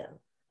okay though.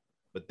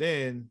 But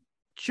then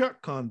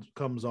Chuck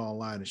comes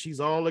online and she's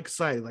all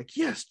excited, like,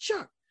 yes,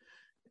 Chuck,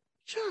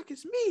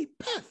 it's me,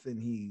 Beth.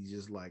 And he's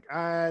just like,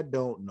 I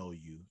don't know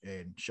you,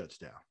 and shuts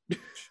down.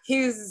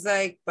 He was just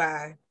like,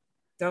 bye.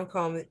 Don't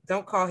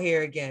call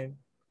here again.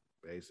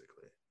 Basically.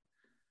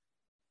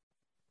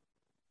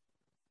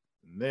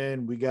 And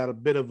then we got a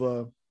bit of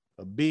a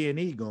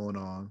B&E going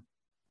on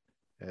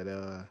at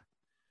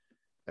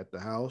the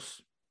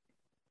house.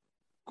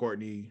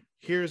 Courtney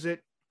hears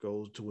it,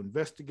 goes to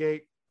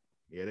investigate.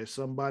 Yeah, there's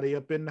somebody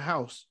up in the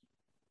house.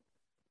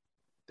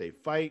 They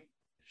fight.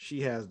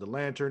 She has the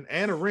lantern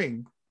and a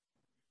ring.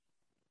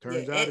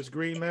 Turns out it's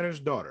Green Lantern's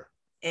daughter.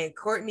 And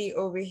Courtney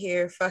over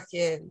here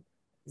fucking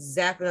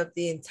zapping up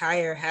the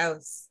entire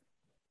house.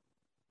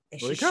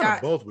 And well, they kind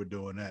of both were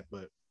doing that,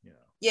 but you know.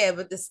 Yeah,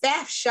 but the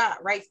staff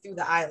shot right through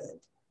the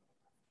island.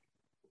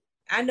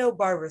 I know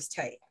Barbara's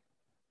tight.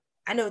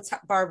 I know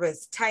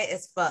Barbara's tight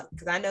as fuck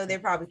because I know they're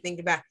probably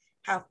thinking about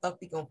how fuck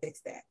we gonna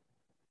fix that.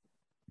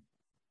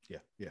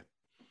 Yeah.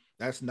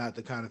 That's not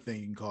the kind of thing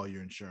you can call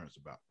your insurance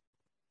about.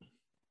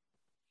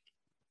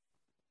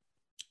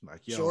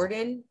 Like, yo,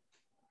 Jordan?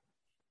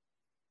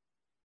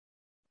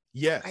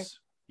 Yes.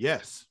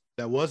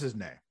 That was his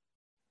name.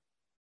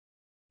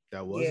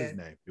 His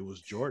name. It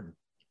was Jordan.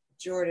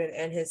 Jordan,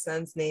 and his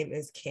son's name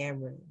is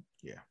Cameron.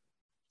 Yeah.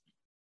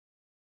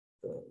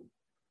 Boom.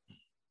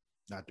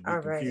 Not to be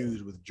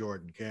confused with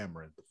Jordan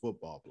Cameron, the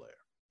football player.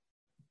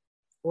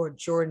 Or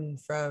Jordan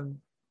from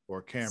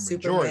Cameron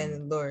Superman Jordan,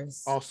 and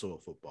Lois. Also a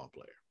football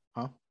player.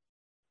 Huh?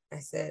 I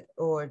said,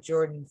 or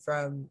Jordan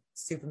from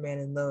Superman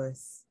and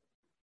Lois.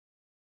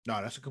 No,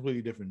 that's a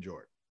completely different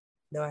Jordan.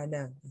 No, I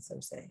know. That's what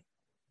I'm saying.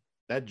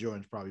 That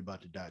Jordan's probably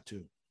about to die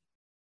too.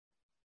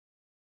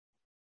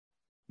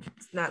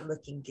 It's not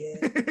looking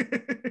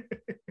good.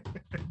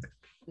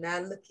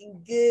 Not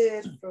looking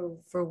good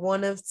for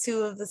one of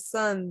two of the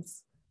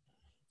sons.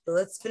 But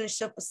let's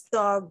finish up with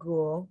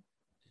Stargirl.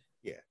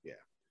 Yeah.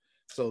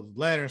 So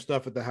lantern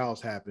stuff at the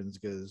house happens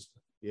because,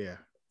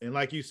 and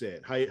like you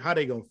said, how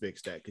they gonna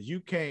fix that? Because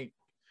you can't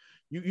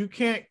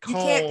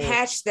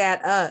patch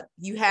that up.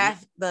 You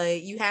have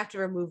to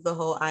remove the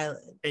whole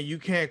island. And you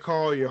can't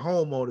call your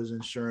homeowner's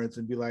insurance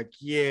and be like,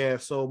 yeah,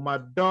 so my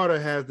daughter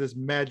has this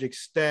magic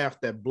staff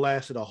that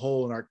blasted a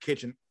hole in our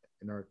kitchen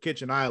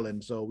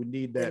island, so we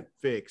need that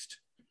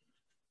fixed.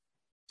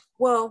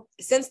 Well,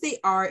 since they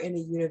are in a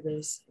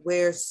universe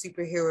where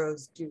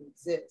superheroes do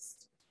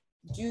exist,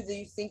 do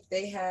you think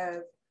they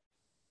have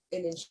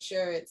an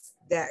insurance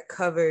that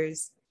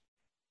covers?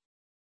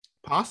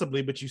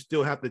 Possibly, but you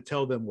still have to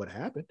tell them what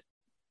happened.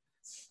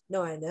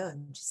 No, I know.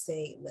 I'm just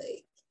saying,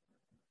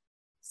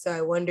 so I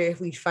wonder if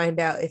we'd find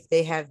out if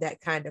they have that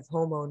kind of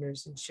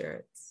homeowner's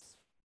insurance.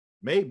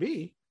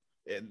 Maybe.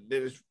 And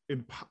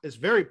it's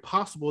very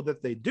possible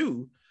that they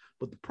do,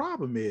 but the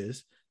problem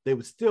is they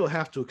would still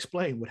have to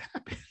explain what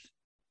happened.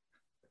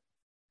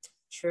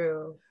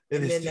 True.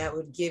 And then that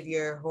would give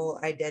your whole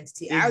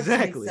identity.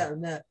 Exactly.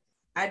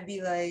 I'd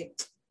be like,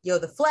 yo,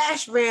 the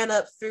Flash ran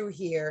up through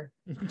here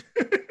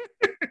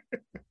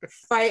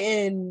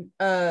fighting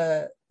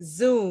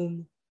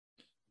Zoom.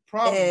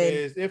 Problem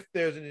is, if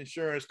there's an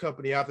insurance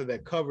company out there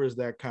that covers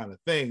that kind of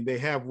thing, they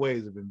have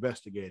ways of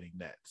investigating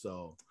that.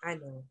 So I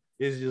know.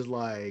 It's just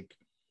like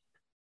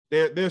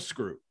they're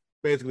screwed.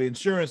 Basically,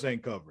 insurance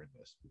ain't covering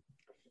this.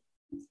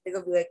 They're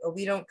gonna be like, oh,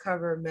 we don't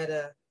cover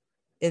meta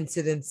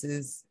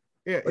incidences.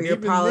 Yeah, or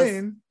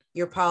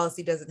your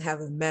policy doesn't have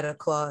a meta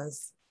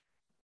clause.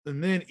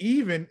 And then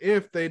even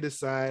if they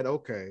decide,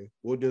 okay,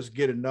 we'll just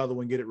get another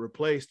one, get it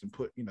replaced, and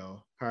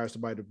hire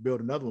somebody to build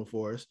another one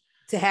for us.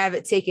 To have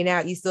it taken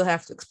out, you still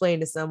have to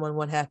explain to someone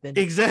what happened.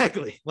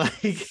 Exactly.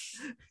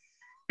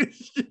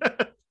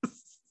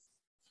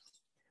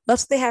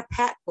 That's what they have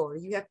Pat for.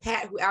 You have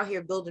Pat who out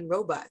here building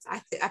robots.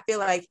 I feel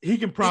like he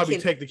can probably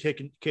take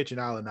the kitchen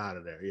island out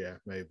of there. Yeah,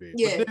 maybe.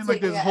 Yeah, but then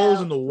like there's holes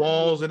in the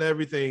walls and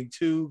everything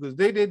too, because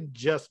they didn't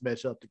just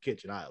mess up the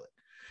kitchen island.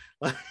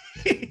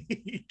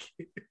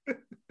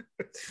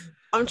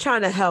 I'm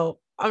trying to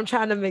help. I'm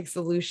trying to make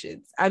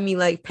solutions. I mean,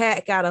 like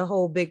Pat got a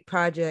whole big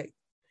project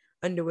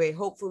underway.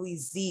 Hopefully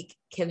Zeke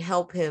can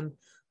help him,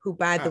 who,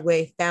 by the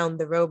way,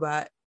 found the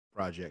robot.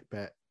 Project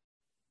Pat.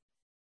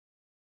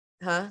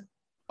 Huh?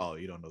 Oh,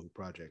 you don't know who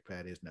Project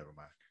Pat is? Never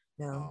mind.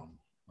 No.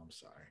 I'm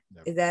sorry.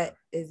 Is that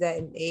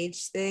an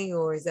age thing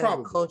or is that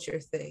probably a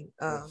culture thing?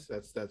 That's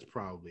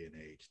probably an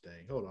age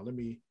thing. Hold on, let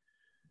me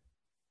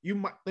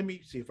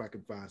see if I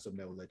can find something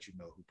that will let you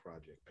know who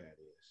Project Pat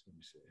is. Let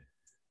me see.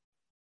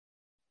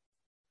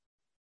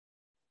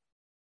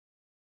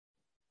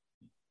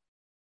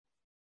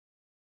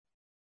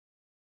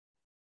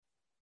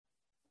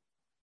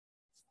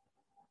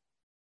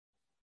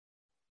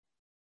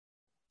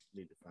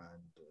 Need to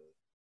find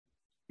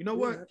you know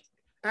what?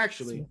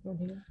 Actually,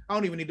 I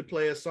don't even need to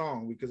play a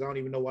song because I don't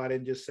even know why I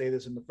didn't just say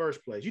this in the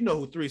first place. You know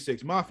who 3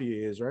 6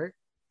 Mafia is, right?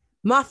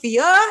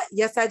 Mafia?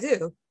 Yes, I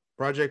do.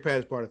 Project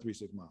Pat is part of 3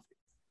 6 Mafia.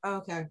 Oh,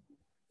 okay.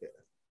 Yeah.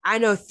 I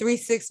know 3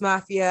 6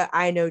 Mafia.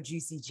 I know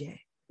Juicy J.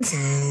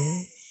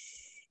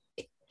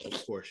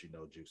 Of course you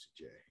know Juicy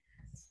J.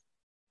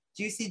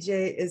 Juicy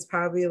J is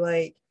probably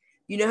like,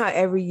 you know how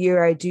every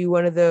year I do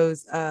one of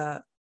those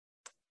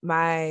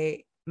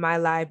my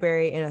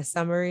library in a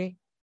summary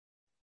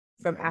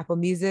from Apple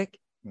Music.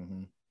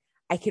 Mm-hmm.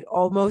 I could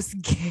almost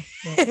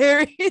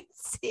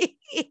guarantee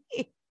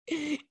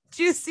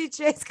Juicy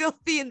J's gonna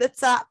be in the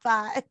top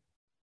 5.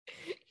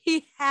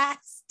 He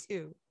has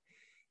to.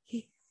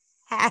 He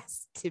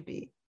has to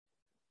be.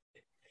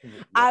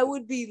 What? I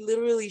would be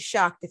literally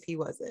shocked if he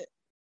wasn't.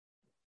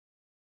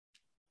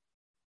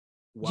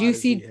 Why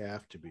Juicy does he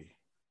have to be?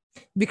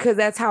 Because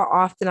that's how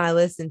often I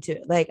listen to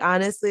it. Like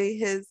honestly,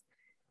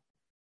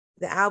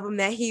 the album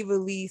that he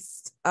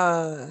released,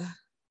 I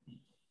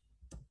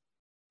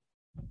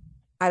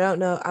don't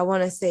know. I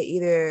want to say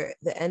either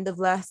the end of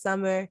last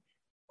summer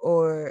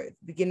or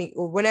beginning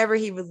or whenever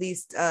he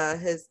released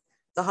The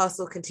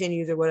Hustle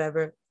Continues or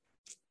whatever.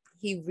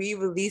 He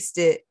re-released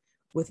it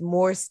with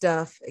more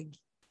stuff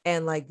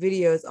and like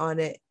videos on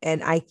it,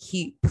 and I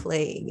keep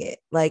playing it.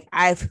 Like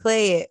I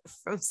play it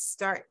from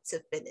start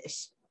to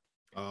finish.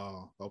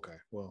 Oh, okay.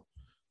 Well,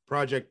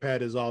 Project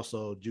Pat is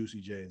also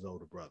Juicy J's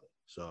older brother.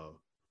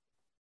 So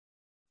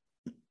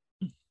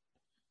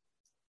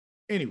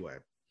anyway,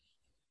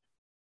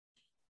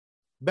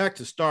 back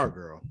to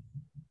Stargirl.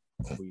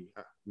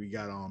 We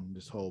got on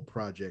this whole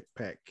Project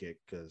Pat kick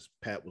because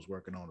Pat was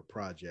working on a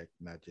project,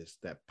 and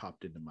that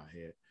popped into my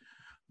head.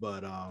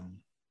 But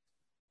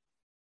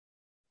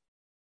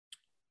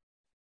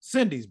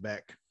Cindy's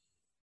back.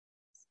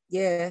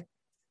 Yeah,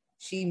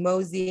 she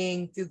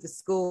moseying through the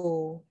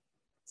school,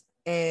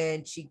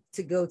 and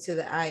to go to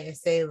the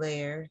ISA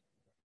layer,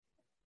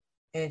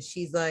 and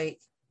she's like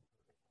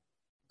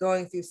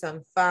going through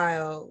some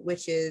file,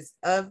 which is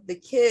of the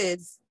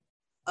kids.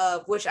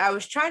 Of which I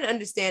was trying to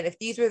understand if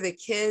these were the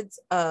kids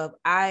of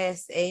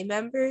ISA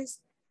members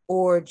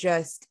or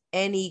just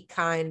any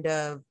kind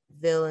of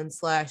villain /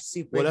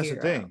 superhero. Well, that's the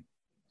thing.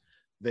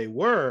 They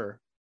were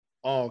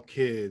all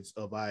kids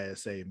of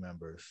ISA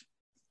members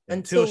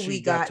until we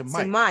got to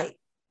Mike.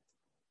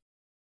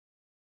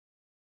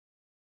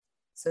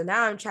 So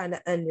now I'm trying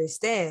to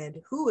understand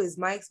who is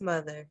Mike's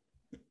mother.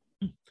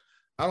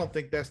 I don't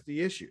think that's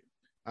the issue.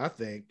 I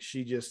think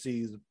she just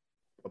sees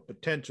a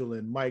potential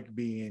in Mike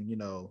being,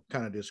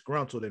 kind of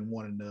disgruntled and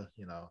wanting to,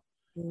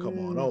 come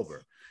on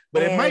over.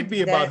 But it might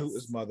be about who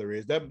his mother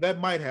is. That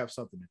might have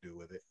something to do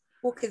with it.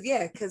 Well,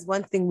 because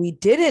one thing we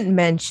didn't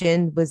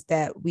mention was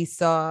that we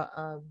saw,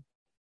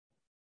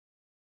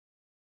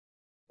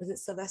 was it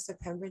Sylvester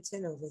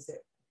Pemberton or was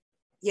it?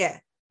 Yeah,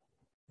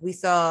 we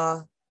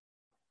saw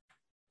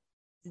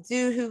the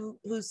dude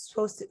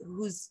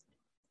who's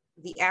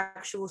the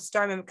actual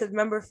star member. Because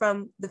remember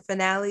from the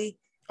finale?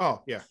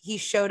 Oh, yeah. He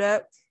showed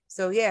up.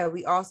 So yeah,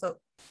 we also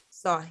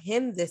saw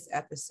him this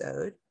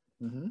episode.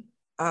 Mm-hmm.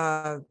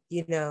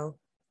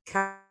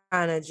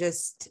 Kind of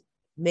just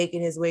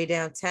making his way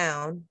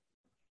downtown.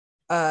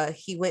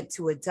 He went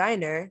to a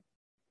diner.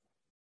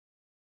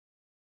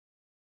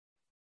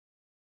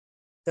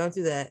 Don't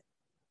do that.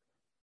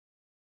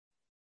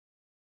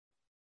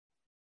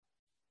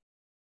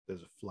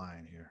 There's a fly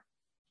in here.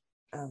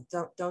 Oh,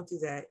 don't do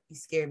that. You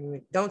scared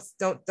me. Don't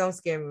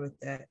scare me with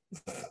that.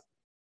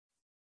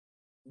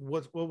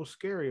 What was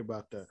scary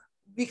about that?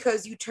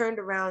 Because you turned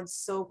around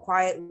so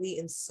quietly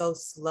and so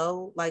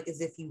slow, like as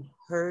if you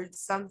heard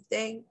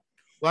something.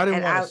 Well, I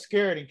didn't want to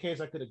scare it in case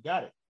I could have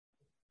got it.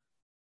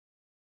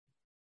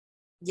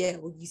 Yeah,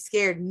 well, you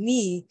scared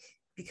me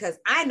because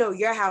I know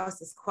your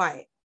house is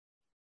quiet.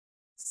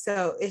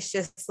 So it's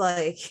just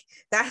like,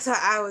 that's why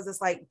I was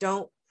just like,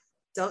 don't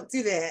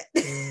do that.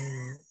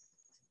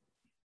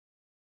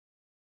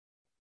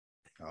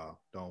 Oh,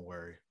 don't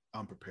worry.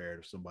 I'm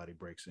prepared if somebody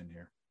breaks in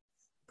here.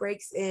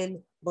 Breaks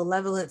in,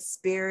 malevolent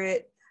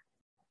spirit,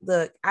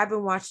 look, I've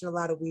been watching a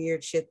lot of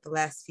weird shit the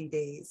last few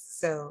days.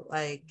 So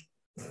like,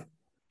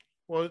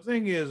 well, the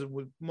thing is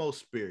with most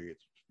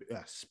spirits,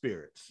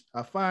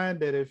 I find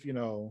that if you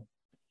don't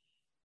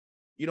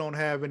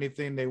have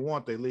anything they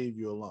want, they leave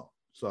you alone.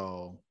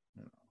 So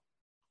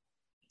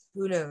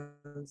who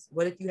knows?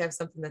 What if you have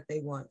something that they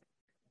want?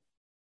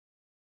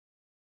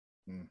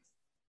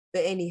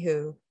 But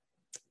anywho,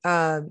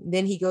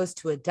 then he goes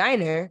to a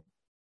diner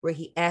where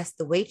he asks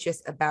the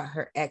waitress about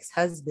her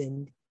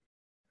ex-husband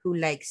who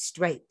likes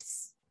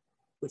stripes,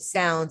 which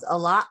sounds a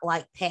lot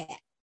like Pat.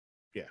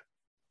 Yeah.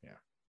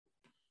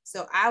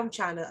 So I'm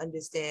trying to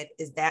understand,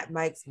 is that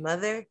Mike's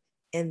mother?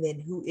 And then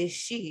who is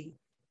she?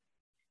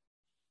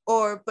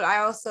 But I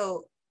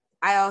also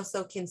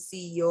can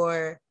see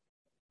your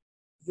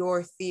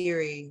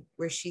theory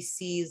where she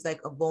sees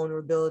like a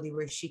vulnerability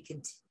where she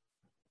can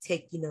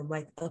take,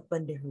 Mike up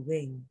under her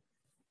wing.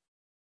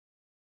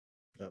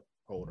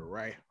 Hold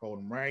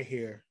him right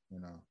here,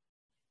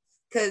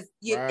 Because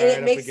right and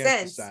it makes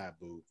sense.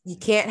 You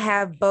can't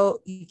have both.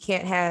 You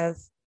can't have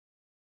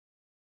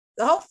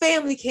the whole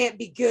family can't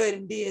be good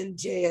and be in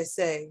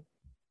JSA.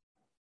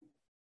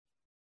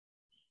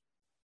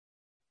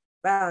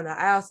 But I don't know.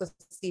 I also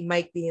see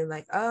Mike being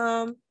like,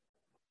 yeah,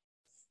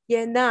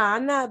 nah,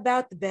 I'm not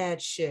about the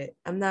bad shit.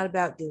 I'm not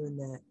about doing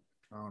that.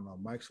 I don't know.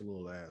 Mike's a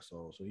little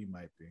asshole, so he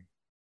might be.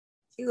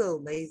 He's a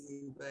little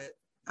lazy, but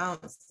I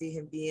don't see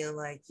him being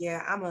like,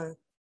 yeah, I'm gonna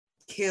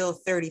kill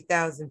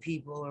 30,000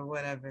 people or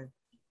whatever.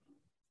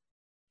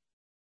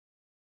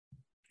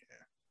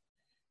 Yeah.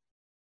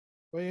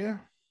 Well, yeah.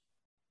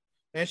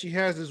 And she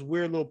has this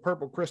weird little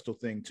purple crystal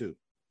thing too.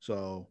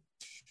 So,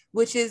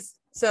 which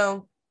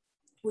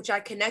I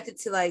connected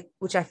to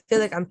which I feel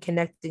like I'm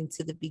connecting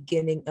to the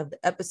beginning of the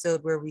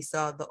episode where we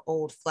saw the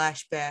old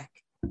flashback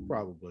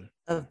probably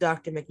of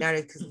Dr.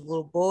 McNider, because the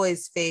little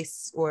boy's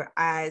face or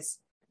eyes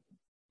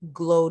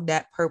glowed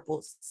that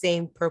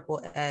same purple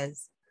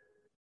as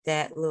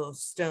that little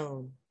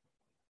stone.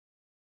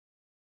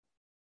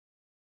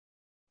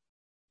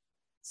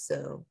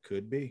 So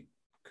could be.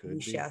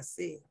 We shall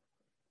see.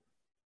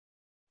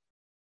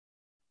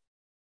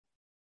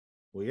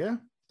 Well, yeah,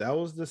 that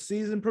was the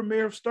season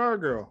premiere of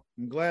Stargirl.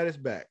 I'm glad it's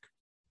back.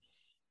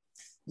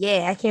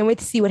 Yeah, I can't wait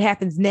to see what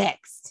happens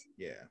next.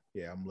 Yeah,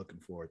 I'm looking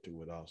forward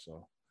to it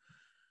also.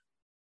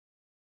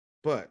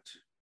 But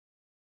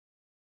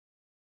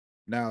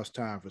now it's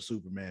time for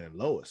Superman and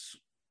Lois.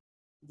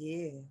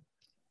 Yeah,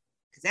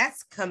 because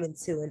that's coming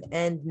to an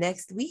end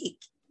next week.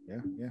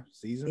 Yeah.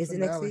 Season Is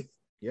finale. It next week?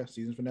 Yeah,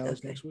 season finale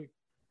is next week.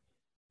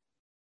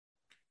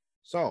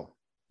 So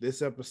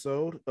this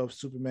episode of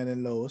Superman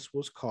and Lois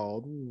was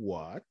called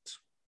what?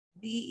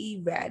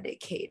 The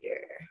Eradicator.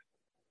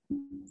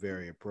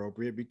 Very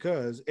appropriate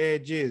because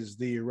Edge is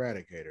the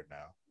Eradicator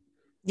now.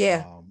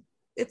 Yeah.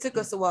 It took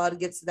us a while to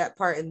get to that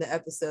part in the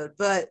episode,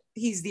 but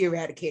he's the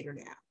Eradicator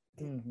now.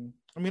 Mm-hmm.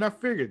 I mean, I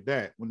figured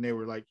that when they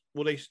were like,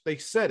 well, they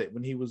said it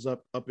when he was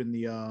up in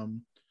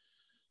the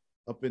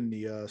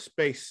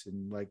space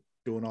and like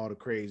doing all the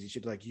crazy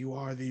shit, like you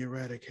are the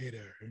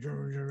Eradicator.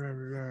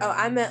 Oh,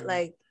 I meant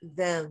like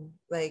them,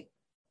 like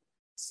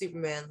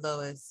Superman,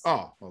 Lois.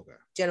 Oh, okay.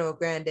 General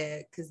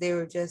Granddad, because they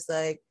were just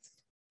like,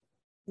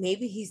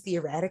 maybe he's the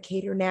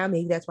Eradicator now.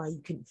 Maybe that's why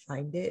you couldn't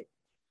find it.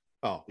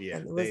 Oh yeah.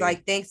 And it was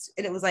like thanks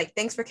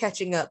for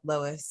catching up,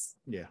 Lois.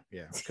 Yeah,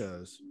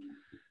 because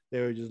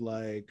they were just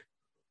like,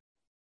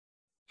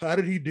 how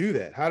did he do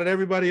that? How did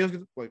everybody else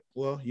get, like,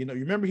 well, you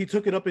remember he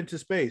took it up into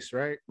space,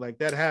 right? Like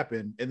that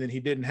happened, and then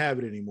he didn't have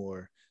it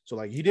anymore. So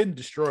like he didn't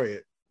destroy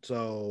it.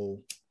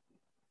 So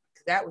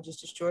that would just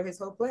destroy his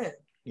whole plan.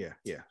 Yeah.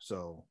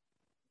 So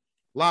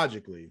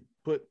logically,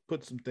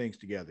 put some things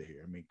together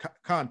here. I mean,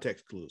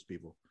 context clues,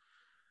 people.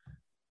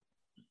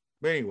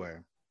 But anyway,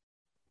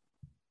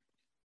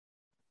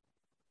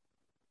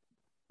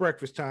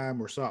 breakfast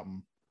time or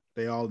something.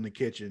 They all in the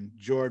kitchen.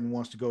 Jordan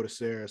wants to go to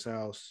Sarah's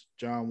house.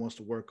 John wants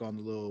to work on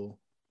the little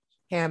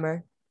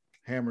hammer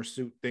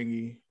suit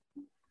thingy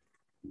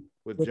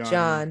with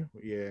John.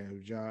 Yeah,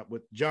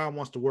 John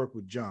wants to work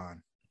with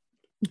John.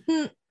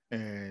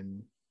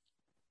 And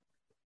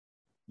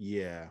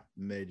yeah,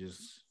 and they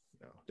just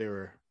they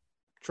were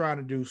trying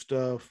to do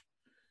stuff.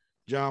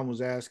 John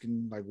was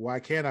asking, like, why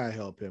can't I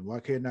help him?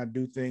 Why can't I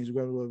do things?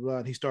 Blah, blah, blah.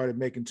 And he started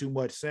making too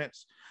much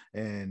sense.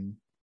 And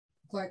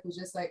Clark was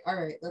just like, all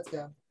right, let's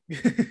go.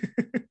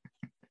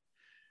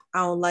 I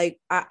don't like,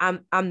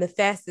 I'm the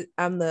fastest,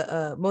 I'm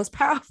the most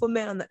powerful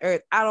man on the earth.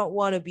 I don't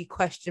want to be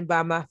questioned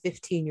by my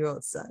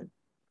 15-year-old son.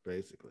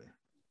 Basically.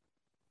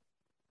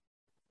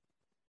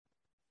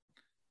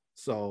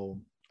 So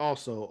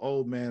also,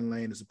 Old Man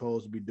Lane is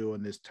supposed to be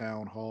doing this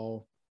town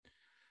hall.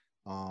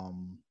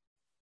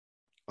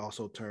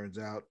 Also turns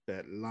out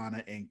that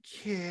Lana and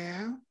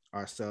Care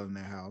are selling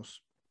their house.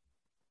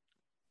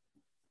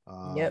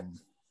 Yep.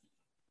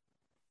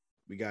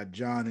 We got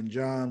John and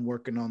John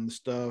working on the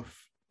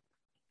stuff.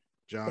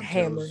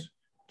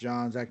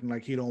 John's acting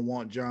like he don't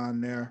want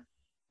John there.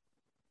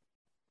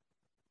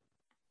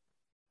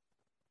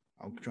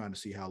 I'm trying to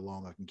see how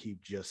long I can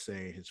keep just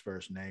saying his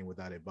first name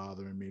without it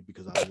bothering me,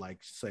 because I like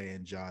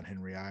saying John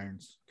Henry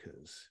Irons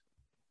because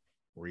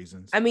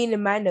reasons. I mean,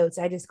 in my notes,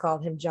 I just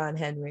called him John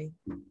Henry.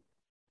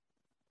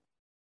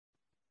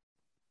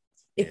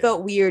 It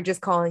felt weird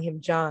just calling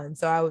him John.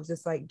 So I was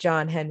just like,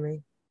 John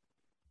Henry.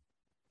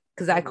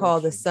 Because I call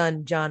the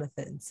son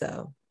Jonathan.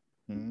 So.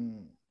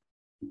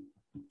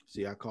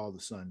 See, I call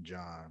the son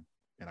John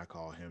and I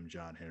call him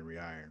John Henry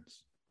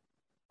Irons.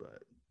 But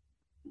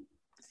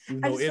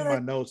even though in my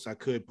notes I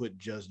could put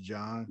just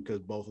John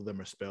because both of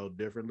them are spelled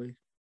differently.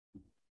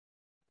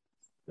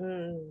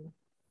 You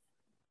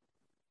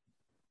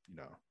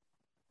know,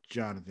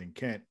 Jonathan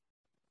Kent,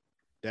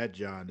 that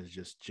John is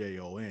just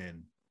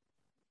Jon.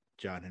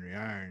 John Henry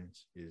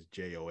Irons is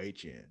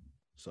John.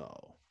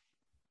 So,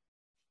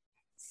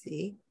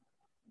 see,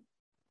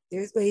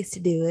 there's ways to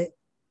do it.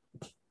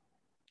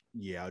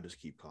 Yeah, I'll just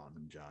keep calling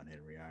him John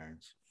Henry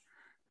Irons.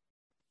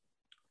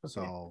 Okay.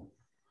 So,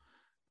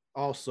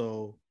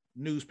 also,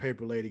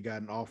 newspaper lady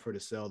got an offer to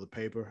sell the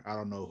paper. I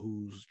don't know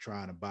who's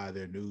trying to buy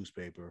their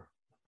newspaper,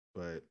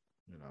 but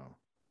you know,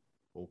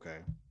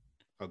 okay.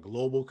 A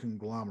global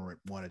conglomerate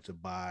wanted to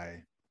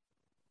buy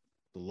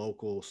the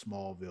local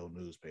Smallville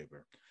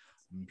newspaper.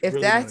 If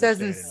really that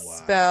doesn't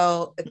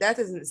smell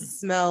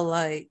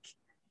like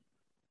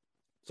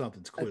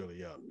something's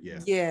clearly up, yeah,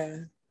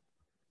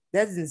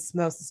 that doesn't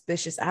smell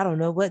suspicious. I don't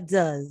know what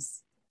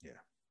does. Yeah.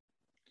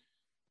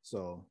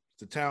 So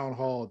it's a town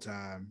hall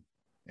time,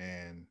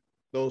 and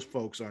those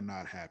folks are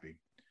not happy.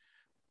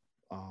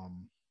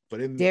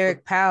 But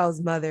Derek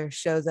Powell's mother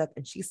shows up,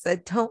 and she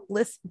said, "Don't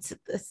listen to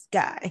this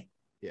guy."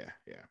 Yeah.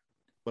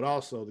 But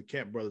also, the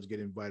Kemp brothers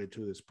get invited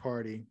to this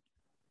party.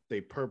 They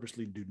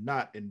purposely do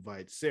not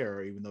invite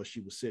Sarah, even though she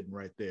was sitting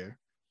right there.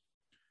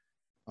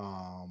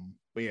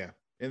 But yeah,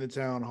 in the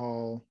town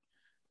hall,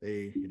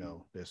 there's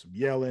some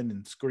yelling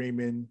and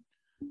screaming.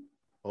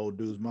 Old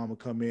dude's mama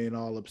come in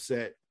all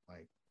upset,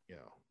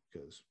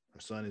 because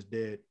her son is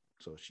dead,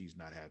 so she's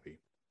not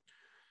happy.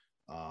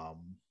 I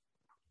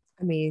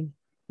mean,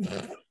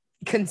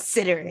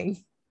 considering.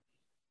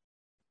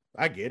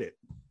 I get it.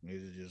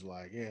 It's just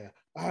like, yeah,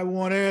 I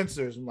want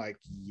answers. I'm like,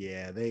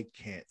 yeah, they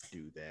can't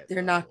do that.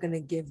 They're not going to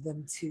give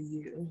them to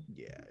you.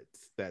 Yeah,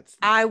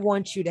 I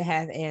want you to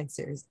have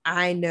answers.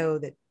 I know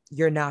that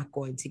you're not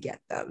going to get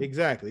them.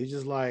 Exactly. It's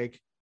just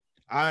like,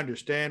 I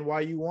understand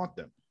why you want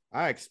them.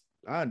 I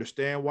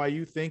understand why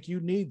you think you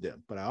need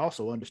them, but I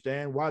also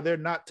understand why they're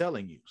not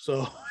telling you.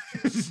 So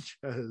it's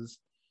just,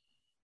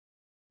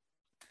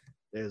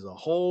 there's a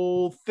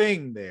whole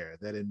thing there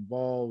that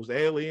involves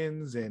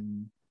aliens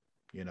and,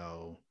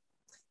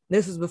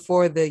 This was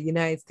before the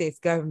United States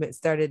government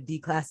started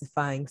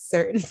declassifying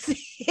certain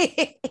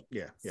things.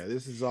 Yeah.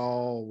 This is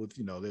all with,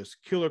 there's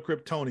killer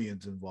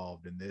Kryptonians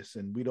involved in this,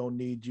 and we don't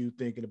need you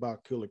thinking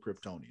about killer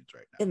Kryptonians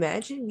right now.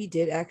 Imagine we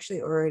did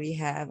actually already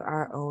have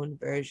our own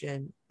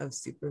version of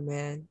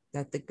Superman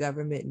that the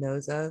government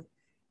knows of,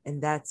 and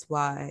that's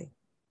why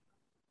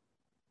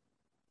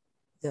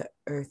the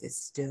Earth is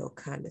still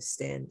kind of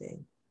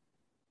standing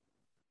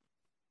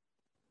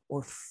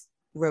or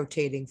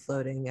rotating,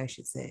 floating, I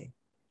should say.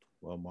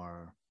 Well,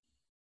 Mara,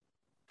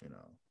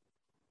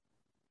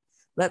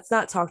 let's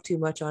not talk too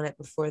much on it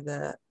before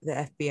the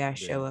FBI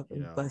show up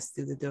and bust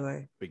through the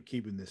door. Been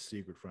keeping this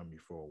secret from you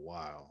for a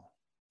while,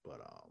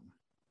 but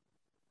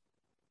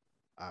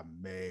I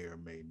may or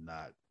may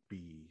not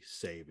be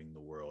saving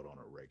the world on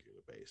a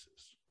regular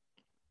basis.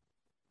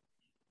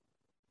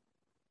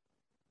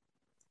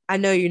 I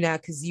know you're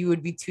not, because you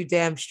would be too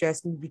damn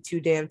stressed and you'd be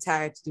too damn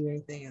tired to do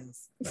anything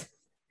else.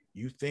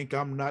 You think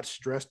I'm not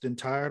stressed and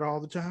tired all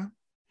the time?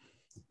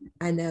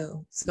 I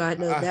know. So I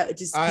know that would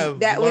just I've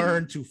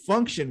learned to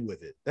function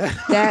with it.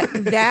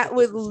 that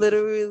would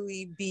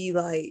literally be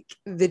like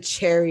the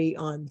cherry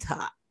on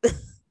top.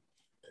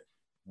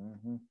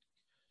 Mm-hmm.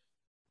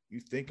 You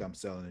think I'm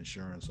selling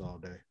insurance all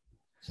day?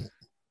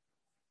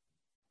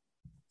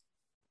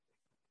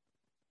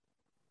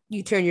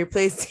 You turn your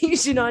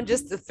PlayStation on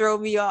just to throw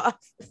me off.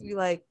 Be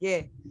like,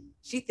 yeah,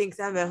 she thinks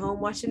I'm at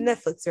home watching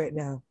Netflix right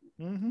now.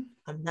 Mm-hmm.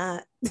 I'm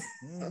not.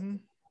 Mm-hmm.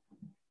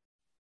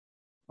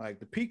 Like,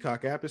 the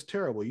Peacock app is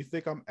terrible. You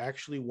think I'm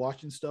actually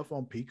watching stuff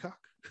on Peacock?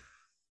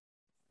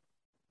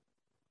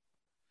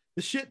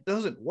 The shit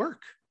doesn't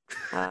work.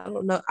 I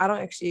don't know. I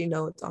don't actually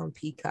know it's on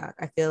Peacock.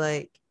 I feel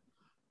like,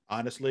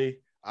 honestly,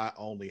 I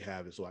only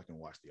have it so I can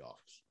watch The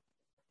Office.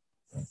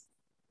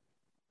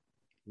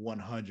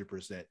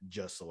 100%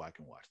 just so I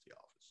can watch The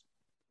Office.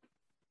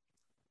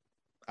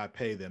 I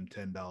pay them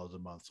 $10 a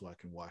month so I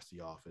can watch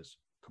The Office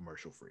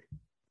commercial free.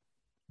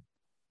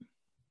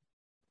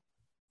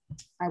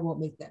 I won't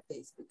make that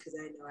face because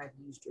I know I've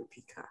used your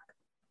Peacock.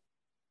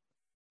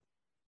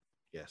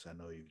 Yes, I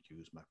know you've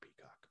used my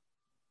Peacock.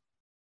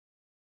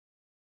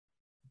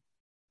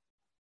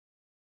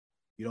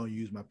 You don't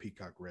use my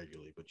Peacock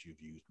regularly, but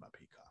you've used my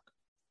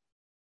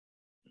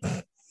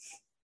Peacock.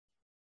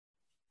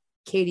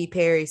 Katy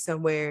Perry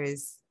somewhere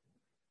is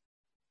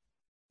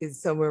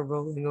somewhere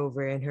rolling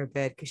over in her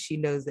bed because she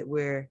knows that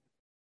we're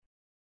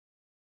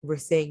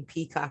saying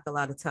Peacock a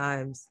lot of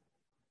times.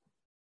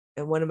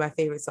 And one of my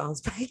favorite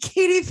songs by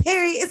Katy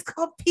Perry is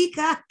called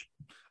Peacock.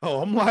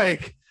 Oh, I'm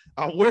like,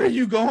 where are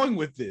you going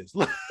with this?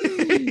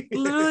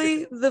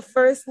 Literally, the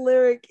first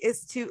lyric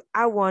is to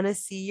 "I want to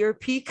see your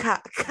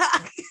peacock."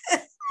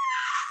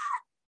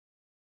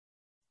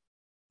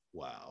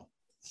 Wow.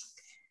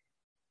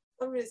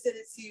 I'm gonna send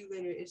it to you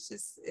later.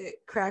 It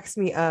cracks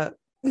me up.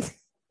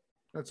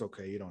 That's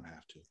okay. You don't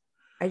have to.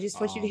 I just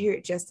want you to hear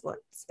it just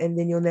once, and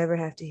then you'll never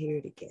have to hear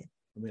it again.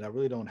 I mean, I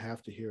really don't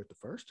have to hear it the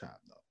first time,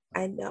 though.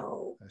 I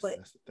know, but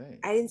that's the thing.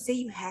 I didn't say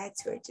you had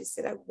to. I just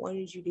said I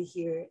wanted you to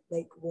hear it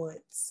like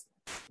once.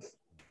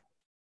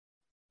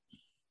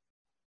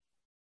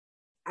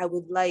 I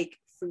would like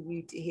for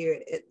you to hear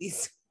it at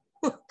least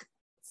once.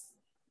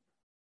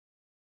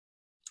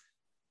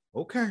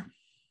 Okay.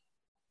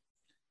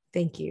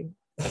 Thank you.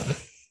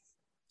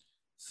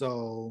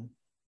 So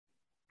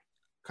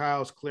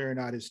Kyle's clearing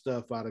out his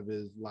stuff out of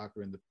his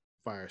locker in the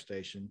fire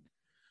station.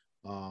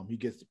 He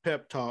gets the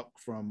pep talk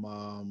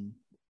from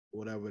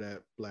whatever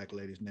that black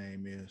lady's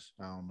name is.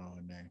 I don't know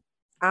her name.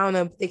 I don't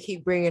know, but they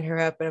keep bringing her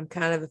up, and I'm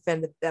kind of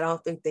offended that I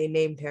don't think they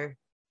named her.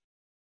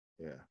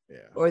 Yeah.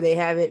 Or they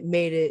haven't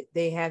made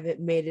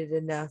it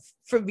enough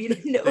for me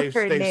to know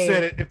her name.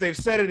 Said it. If they've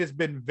said it, it's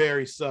been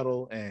very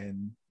subtle,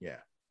 and yeah.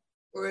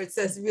 Or it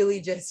says really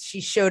just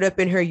she showed up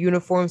in her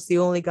uniform, so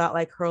you only got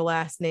like her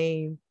last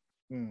name.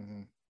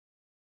 Mm-hmm.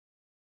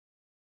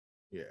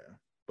 Yeah,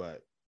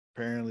 but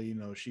apparently,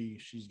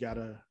 she's got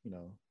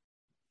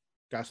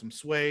got some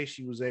sway.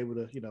 She was able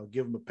to,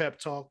 give him a pep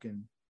talk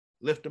and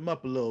lift him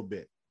up a little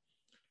bit.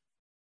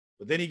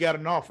 But then he got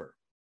an offer,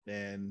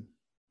 and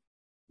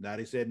now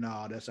they said,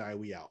 "No, that's all right,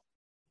 we out."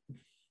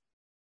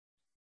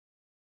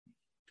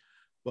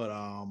 But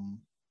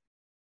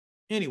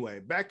anyway,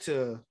 back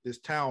to this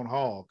town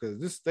hall,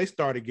 because they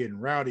started getting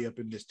rowdy up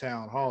in this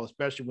town hall,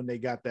 especially when they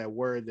got that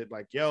word that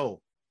like,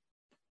 "Yo,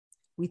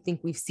 we think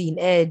we've seen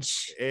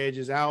Edge. Edge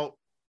is out.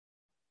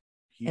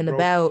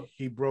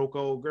 He broke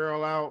old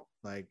girl out.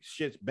 Like,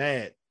 shit's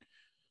bad."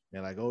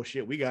 They're like, "Oh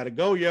shit, we gotta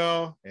go,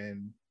 y'all."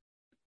 And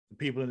the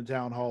people in the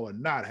town hall are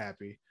not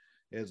happy.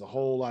 There's a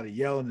whole lot of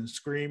yelling and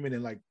screaming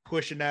and like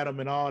pushing at them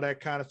and all that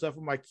kind of stuff.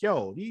 I'm like,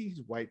 yo, these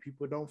white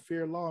people don't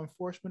fear law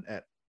enforcement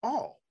at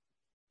all.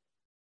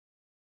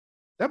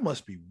 That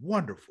must be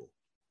wonderful.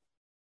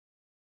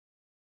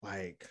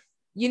 Like,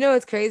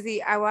 it's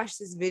crazy. I watched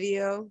this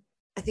video.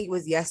 I think it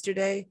was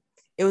yesterday.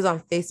 It was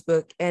on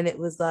Facebook, and it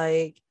was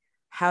like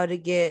how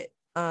to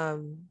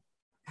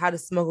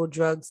smuggle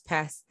drugs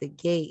past the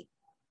gate.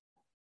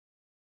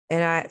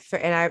 And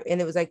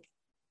it was like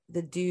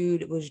the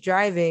dude was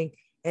driving,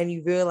 and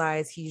you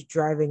realize he's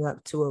driving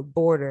up to a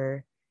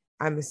border.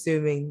 I'm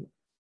assuming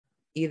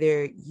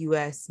either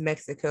US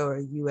Mexico or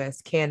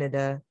US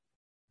Canada.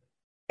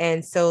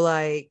 And so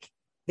like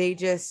they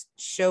just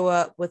show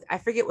up with, I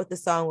forget what the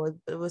song was,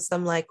 but it was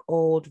some like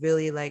old,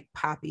 really like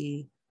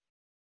poppy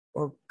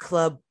or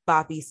club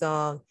boppy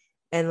song.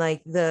 And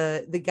like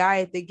the guy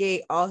at the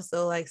gate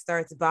also like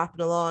starts bopping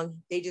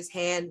along. They just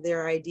hand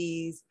their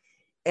IDs,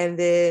 and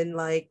then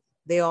like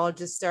they all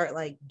just start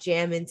like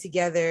jamming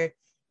together,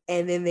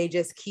 and then they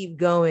just keep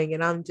going.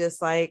 And I'm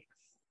just like,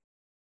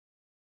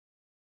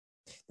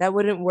 that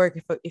wouldn't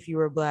work if you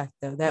were black,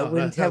 though. That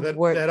wouldn't have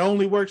worked. That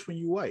only works when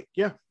you white.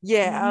 Yeah.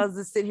 Yeah. Mm-hmm. I was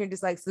just sitting here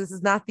just like, so this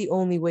is not the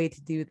only way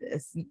to do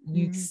this.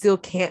 You still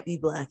can't be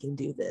black and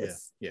do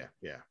this. Yeah.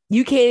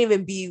 You can't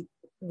even be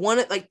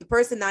the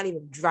person not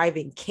even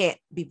driving can't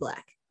be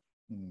black.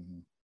 Mm-hmm.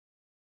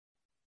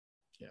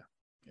 Yeah.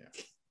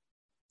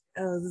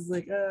 I was just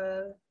like,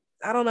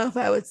 I don't know if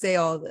I would say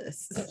all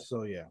this.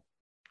 So yeah.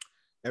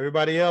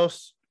 Everybody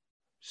else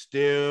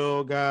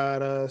still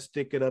gotta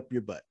stick it up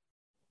your butt.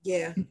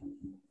 Yeah.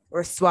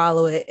 Or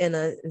swallow it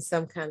in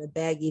some kind of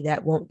baggie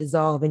that won't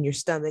dissolve in your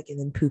stomach and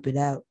then poop it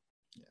out.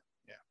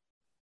 Yeah.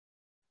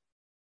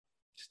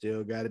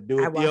 Still got to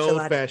do it the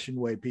old-fashioned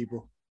way,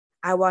 people.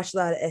 I watch a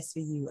lot of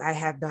SVU. I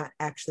have not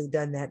actually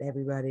done that,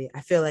 everybody.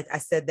 I feel like I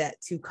said that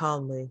too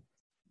calmly.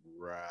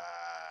 Right.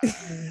 Of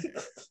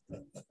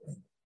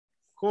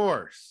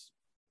course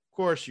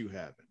you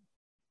haven't.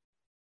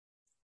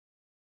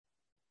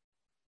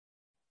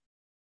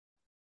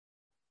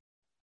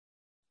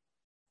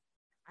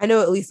 I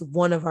know at least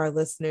one of our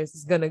listeners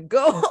is going to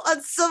go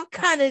on some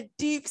kind of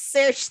deep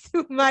search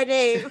through my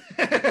name.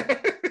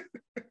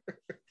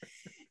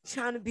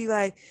 Trying to be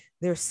like,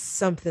 there's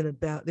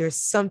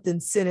something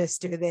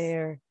sinister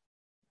there.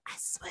 I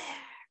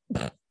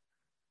swear.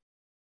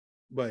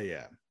 But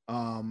yeah.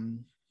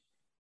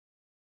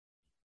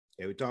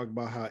 We talked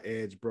about how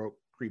Edge broke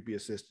creepy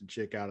assistant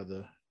chick out of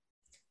the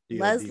DOD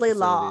Leslie facility.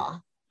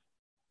 Law.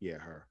 Yeah,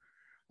 her.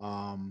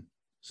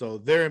 So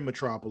they're in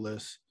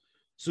Metropolis.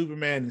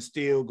 Superman and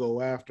Steel go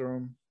after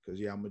him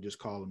because I'm gonna just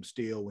call him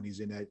Steel when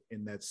he's in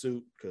that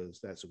suit because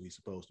that's what he's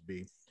supposed to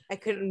be. I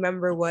couldn't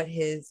remember what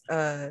his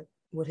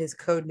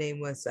code name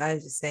was, so I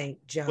was just saying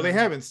John. Well, they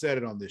haven't said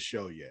it on this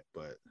show yet,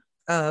 but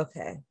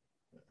okay.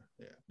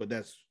 Yeah, but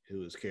that's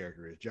who his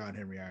character is. John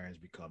Henry Irons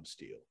becomes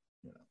Steel.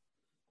 If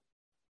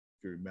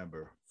you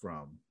remember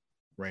from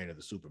Reign of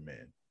the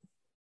Superman.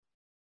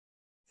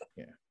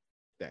 Yeah.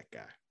 that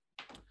guy.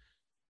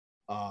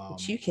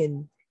 Which you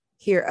can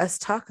hear us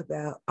talk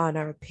about on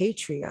our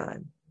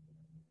Patreon.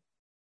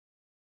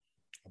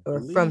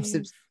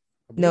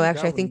 No,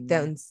 actually, I think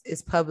that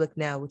is public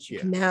now, which you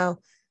can now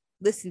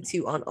listen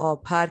to on all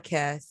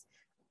podcasts.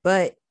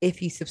 But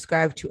if you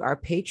subscribe to our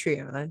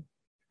Patreon,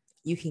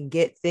 you can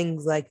get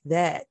things like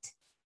that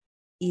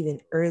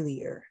even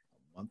earlier.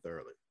 A month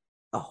early.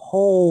 A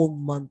whole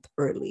month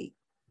early.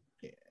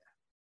 Yeah.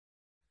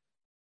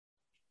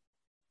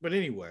 But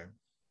anyway,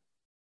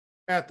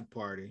 at the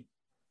party,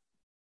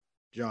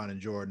 John and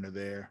Jordan are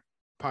there.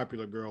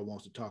 Popular girl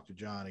wants to talk to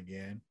John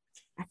again.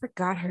 I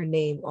forgot her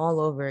name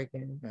all over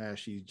again.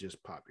 She's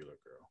just popular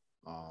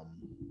girl.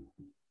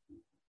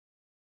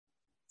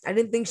 I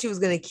didn't think she was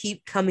going to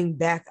keep coming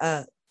back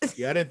up.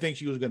 Yeah, I didn't think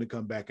she was going to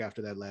come back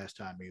after that last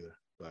time either.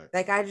 But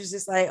like, I was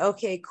just like,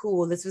 okay,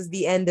 cool. This was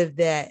the end of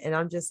that. And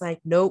I'm just like,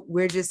 nope,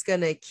 we're just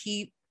going to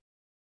keep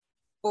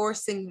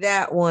forcing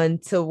that one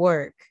to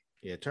work.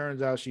 Yeah, it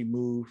turns out she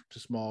moved to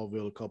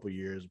Smallville a couple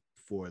years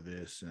before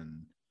this.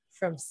 And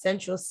from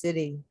Central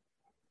City.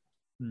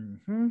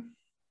 Mm-hmm.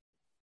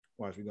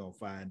 Watch, we're going to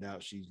find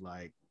out she's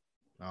like,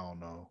 I don't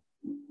know,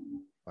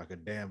 like a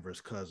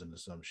Danvers cousin or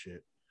some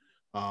shit.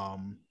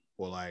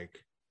 Or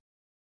like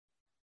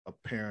a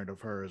parent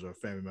of hers or a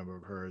family member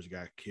of hers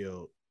got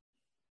killed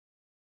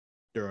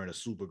during a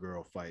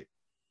Supergirl fight.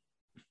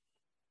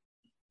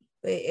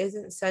 Wait,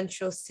 isn't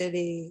Central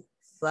City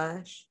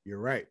Flash? You're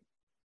right.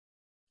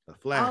 A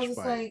Flash fight.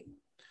 Like,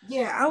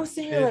 yeah, I was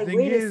sitting here like,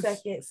 wait a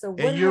second. So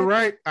what? And you're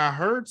right. I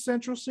heard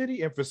Central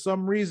City, and for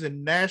some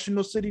reason,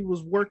 National City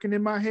was working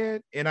in my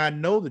head, and I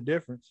know the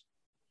difference.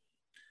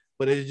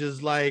 But it's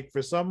just like,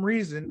 for some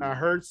reason, I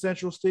heard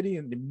Central City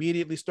and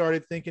immediately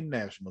started thinking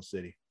National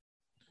City.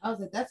 I was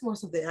like, that's more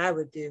something I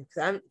would do.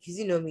 Because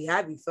you know me,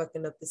 I be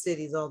fucking up the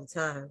cities all the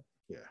time.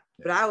 Yeah.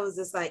 But I was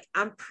just like,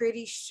 I'm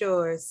pretty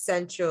sure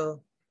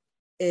Central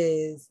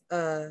is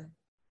Yeah.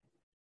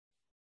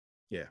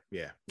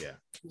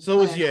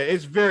 So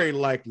it's very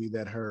likely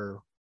that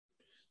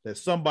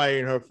somebody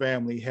in her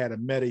family had a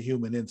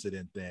metahuman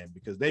incident then,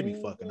 because they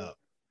be fucking up.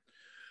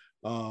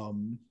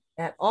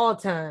 At all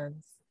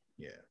times.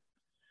 Yeah.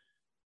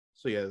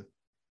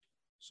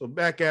 So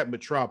back at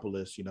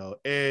Metropolis,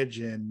 Edge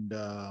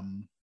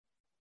and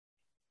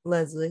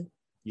Leslie.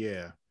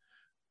 Yeah.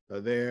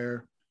 Are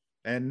there.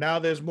 And now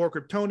there's more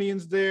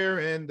Kryptonians there,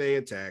 and they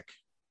attack.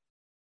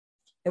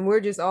 And we're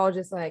just all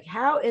just like,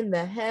 how in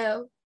the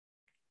hell?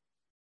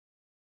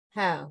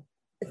 How?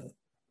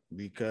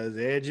 Because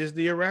Edge is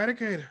the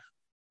Eradicator.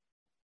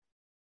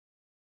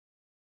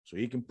 So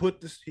he can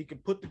put the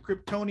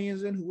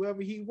Kryptonians in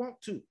whoever he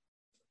wants to.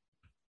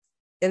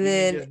 And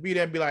then just be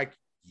there and be like,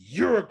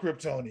 you're a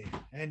Kryptonian,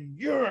 and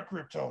you're a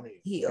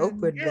Kryptonian. He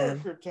opened you're them.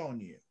 A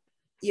Kryptonian.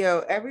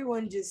 Yo,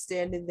 everyone just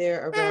standing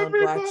there around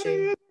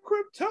watching.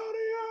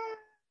 Kryptonian.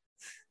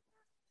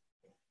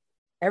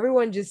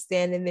 Everyone just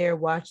standing there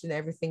watching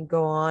everything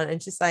go on,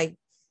 and just like,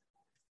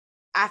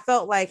 I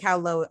felt like how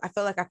Lois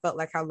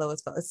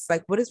felt. It's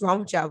like, what is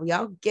wrong with y'all? We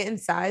all get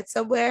inside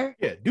somewhere.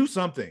 Yeah, do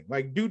something.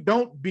 Like,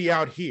 don't be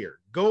out here.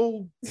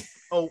 Go.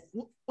 Oh,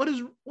 what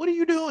are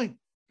you doing?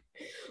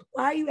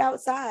 Why are you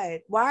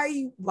outside?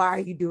 Why are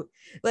you doing?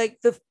 Like,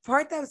 the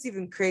part that was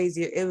even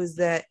crazier, it was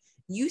that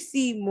you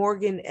see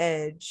Morgan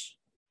Edge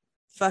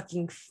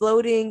fucking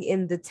floating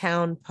in the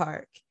town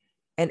park,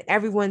 and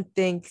everyone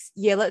thinks,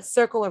 yeah, let's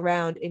circle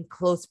around in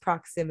close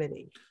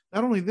proximity.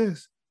 Not only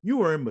this,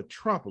 you are in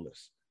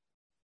Metropolis,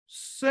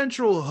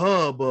 central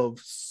hub of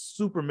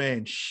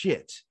Superman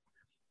shit.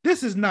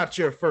 This is not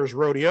your first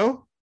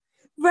rodeo.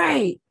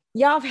 Right.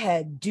 Y'all have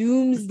had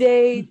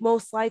Doomsday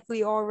most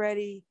likely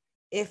already.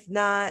 If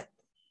not,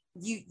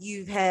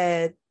 you've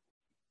had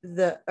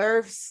the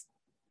Earths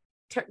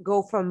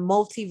go from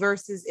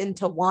multiverses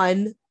into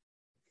one.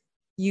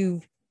 They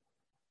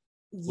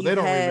don't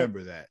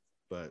remember that,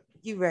 but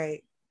you're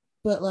right.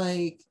 But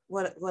like,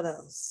 what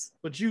else?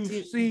 But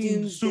you've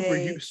seen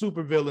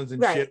super villains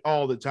and shit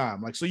all the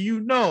time. Like, so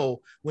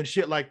when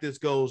shit like this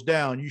goes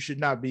down, you should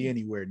not be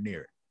anywhere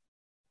near it.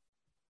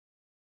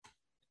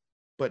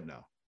 But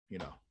no,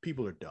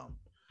 people are dumb.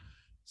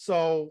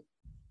 So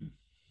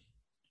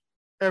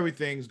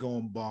everything's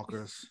going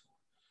bonkers.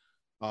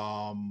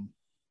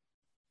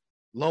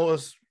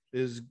 Lois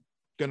is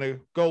gonna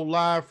go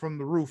live from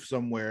the roof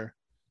somewhere,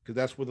 because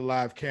that's where the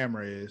live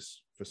camera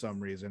is for some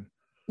reason.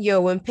 Yo,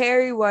 when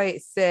Perry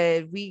White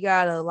said we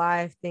got a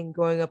live thing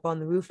going up on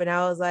the roof, and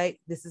I was like,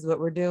 this is what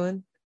we're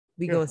doing.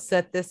 We gonna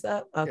set this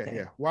up. Okay.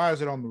 Yeah. Why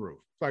is it on the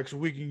roof? Like, so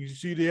we can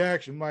see the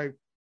action. Like,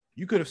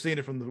 you could have seen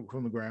it from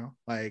the ground.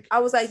 Like, I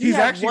was like, he's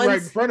actually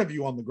right in front of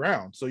you on the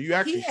ground. So you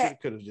actually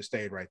could have just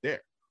stayed right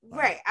there.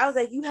 Right. I was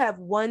like, you have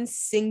one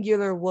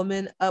singular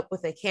woman up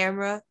with a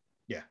camera.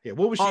 Yeah.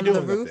 What was she doing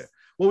up there?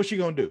 What was she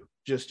gonna do?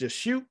 Just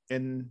shoot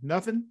and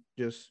nothing?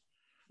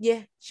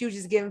 Yeah, she was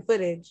just giving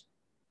footage.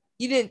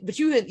 You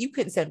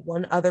couldn't send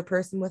one other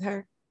person with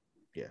her.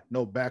 Yeah,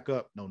 no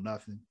backup, no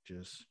nothing.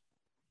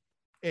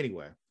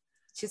 Anyway.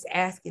 Just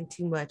asking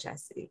too much, I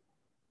see.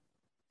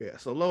 Yeah,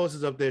 so Lois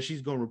is up there.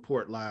 She's gonna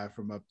report live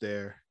from up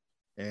there.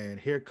 And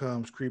here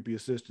comes creepy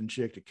assistant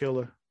chick to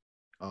kill her.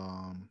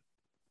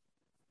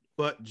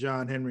 But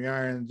John Henry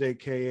Irons,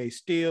 aka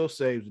Steel,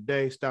 saves the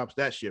day, stops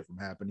that shit from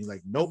happening. He's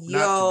like, nope,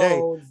 not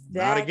today,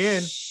 not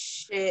again.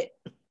 Shit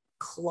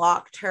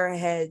clocked her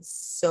head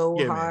so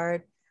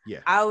hard. Man.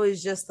 Yeah. I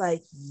was just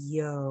like,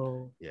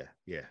 yo. Yeah.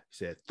 He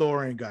said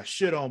Thor ain't got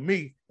shit on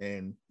me.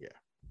 And yeah.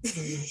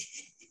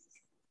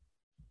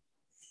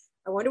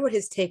 I wonder what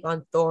his take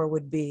on Thor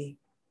would be.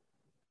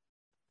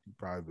 He'd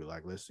probably be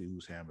like, let's see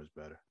whose hammer's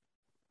better.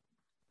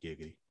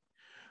 Giggity.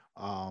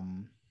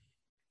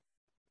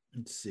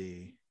 Let's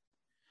see.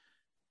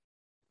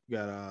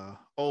 Got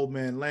old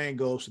man Lane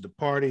goes to the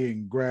party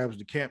and grabs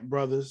the Kemp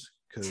brothers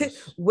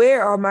because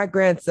where are my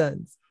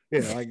grandsons?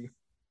 Yeah, like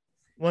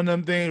one of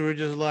them things we're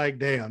just like,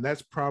 damn,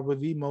 that's probably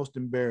the most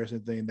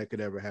embarrassing thing that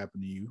could ever happen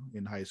to you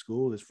in high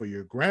school is for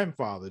your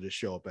grandfather to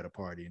show up at a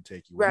party and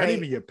take you. Right. Not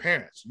even your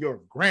parents,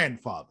 your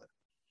grandfather.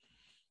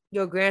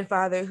 Your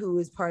grandfather who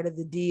is part of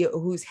the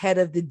who's head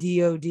of the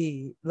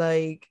DOD.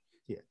 Like,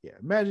 yeah.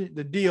 Imagine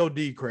the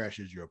DOD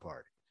crashes your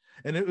party.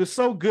 And it was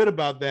so good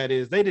about that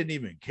is they didn't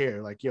even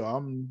care. Like, yo,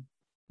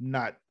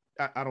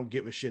 I don't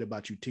give a shit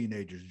about you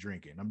teenagers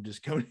drinking. I'm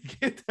just going to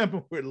get them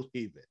and we're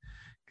leaving.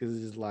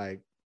 Because it's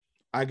like,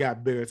 I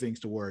got bigger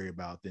things to worry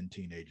about than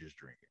teenagers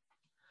drinking.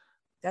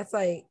 That's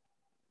like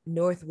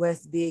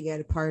Northwest being at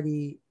a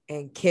party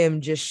and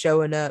Kim just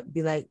showing up,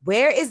 be like,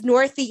 where is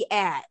Northie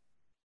at?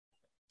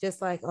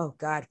 Just like, oh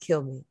God,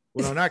 kill me.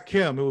 Well, no, not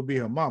Kim. It would be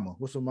her mama.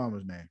 What's her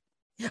mama's name?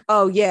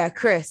 Oh yeah,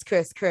 Chris.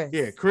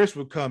 Yeah, Chris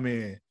would come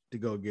in to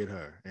go get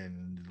her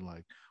and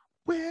like,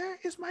 where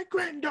is my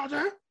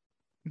granddaughter?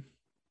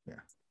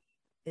 Yeah.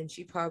 And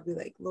she probably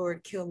like,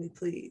 Lord, kill me,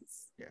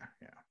 please. Yeah.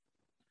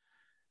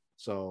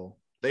 So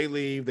they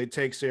leave. They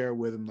take Sarah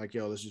with them. Like,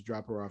 yo, let's just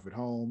drop her off at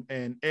home.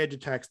 And Edge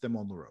attacks them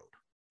on the road.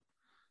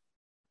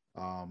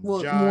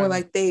 Well, John, more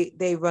like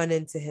they run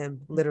into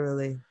him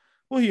literally.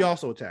 Well, he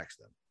also attacks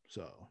them.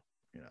 So,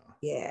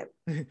 yeah.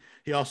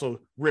 He also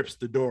rips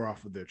the door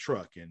off of their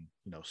truck and,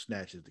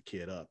 snatches the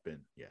kid up. And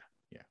yeah.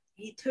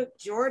 He took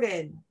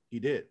Jordan. He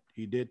did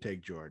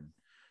take Jordan.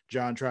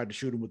 John tried to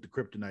shoot him with the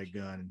kryptonite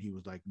gun and he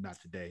was like, not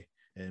today.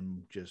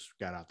 And just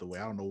got out the way.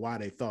 I don't know why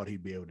they thought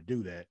he'd be able to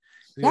do that.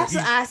 That's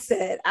what I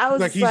said. I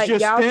was like, he's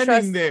just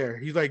standing there.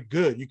 He's like,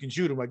 good, you can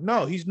shoot him. Like,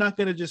 no, he's not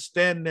going to just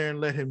stand there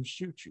and let him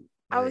shoot you.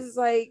 Like, I was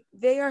like,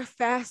 they are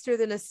faster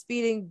than a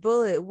speeding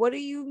bullet. What do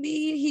you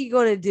mean he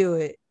going to do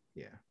it?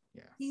 Yeah.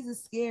 He's a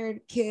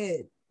scared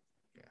kid.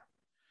 Yeah.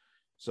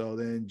 So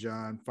then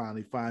John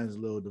finally finds a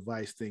little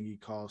device thing he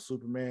calls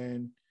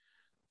Superman.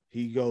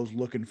 He goes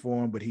looking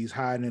for him, but he's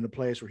hiding in a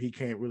place where he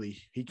can't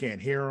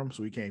hear him,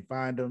 so he can't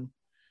find him.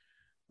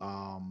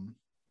 Now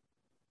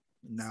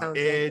sounds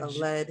Edge, like a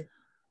lead.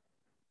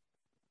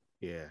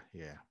 Yeah.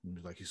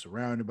 He's like he's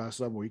surrounded by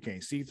something where he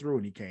can't see through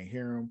and he can't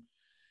hear him.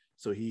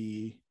 So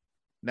he's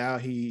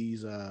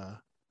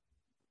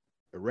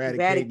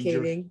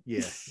eradicating.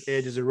 Yeah,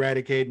 Edge is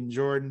eradicating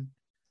Jordan.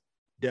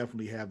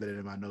 Definitely have that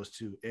in my notes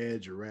too.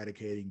 Edge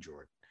eradicating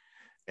Jordan.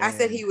 And I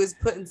said he was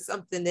putting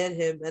something in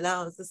him, and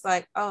I was just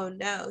like, oh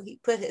no, he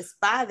put his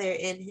father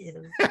in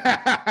him.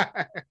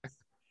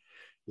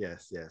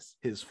 Yes.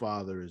 His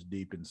father is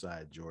deep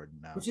inside Jordan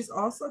now. Which is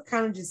also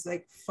kind of just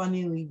like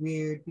funnily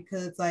weird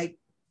because it's like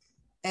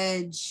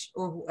Edge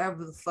or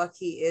whoever the fuck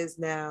he is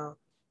now.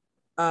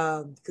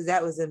 Because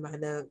that was in my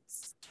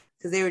notes.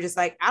 Because they were just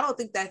like, I don't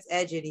think that's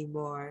Edge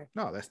anymore.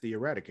 No, that's the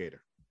Eradicator.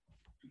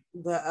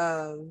 But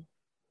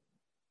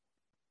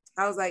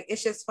I was like,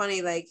 it's just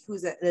funny, like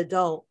who's an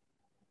adult,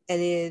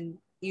 and then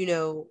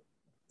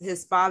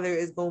his father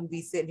is going to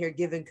be sitting here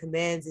giving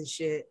commands and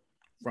shit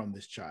from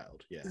this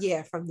child.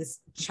 Yeah, from this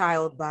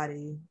child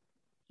body.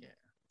 Yeah,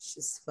 it's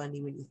just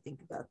funny when you think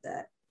about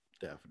that.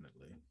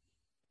 Definitely.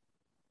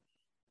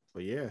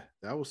 But yeah,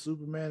 that was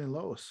Superman and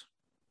Lois.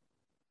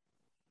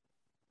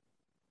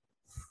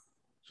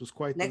 This was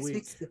quite the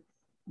week.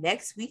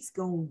 Next week's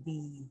gonna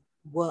be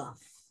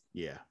rough.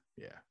 Yeah.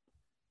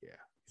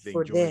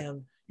 For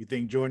them. You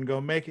think Jordan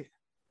gonna make it?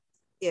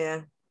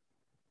 Yeah.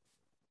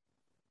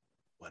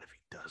 What if he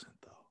doesn't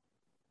though?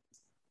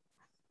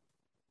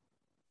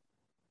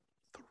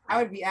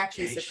 I would be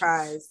actually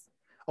surprised.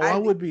 Oh, I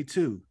would be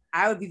too.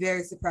 I would be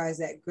very surprised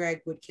that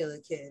Greg would kill a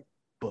kid.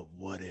 But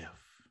what if?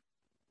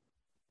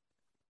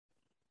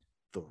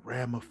 The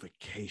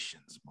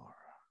ramifications, Mara.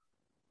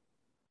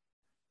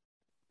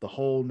 The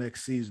whole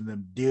next season,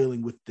 them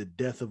dealing with the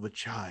death of a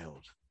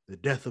child, the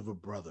death of a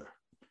brother,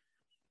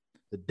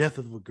 the death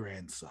of a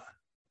grandson,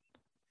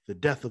 the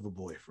death of a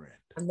boyfriend.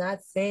 I'm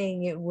not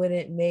saying it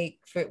wouldn't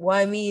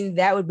I mean,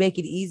 that would make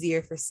it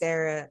easier for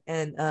Sarah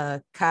and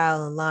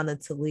Kyle and Lana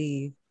to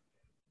leave.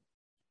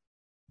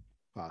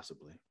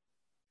 Possibly.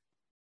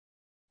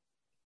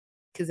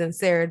 Because then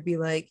Sarah would be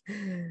like,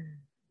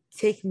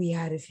 take me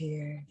out of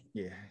here.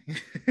 Yeah.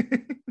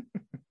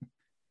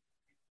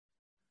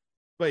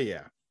 But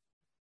yeah,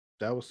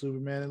 that was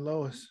Superman and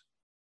Lois.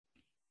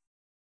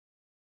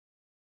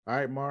 All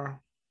right, Mara.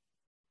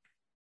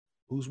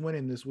 Who's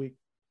winning this week?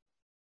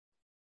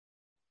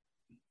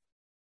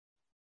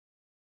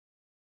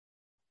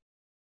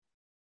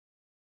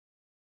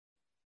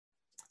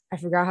 I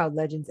forgot how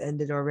Legends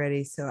ended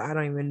already, so I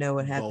don't even know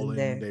what happened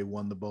there. They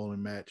won the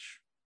bowling match.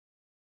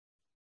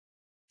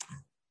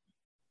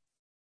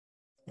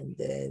 And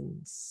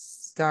then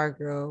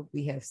Stargirl,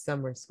 we have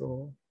summer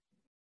school.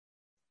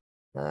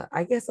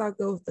 I guess I'll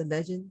go with the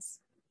Legends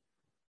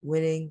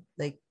winning,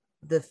 like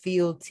the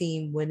field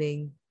team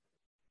winning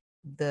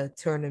the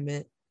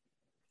tournament.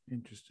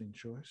 Interesting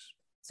choice.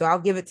 So I'll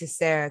give it to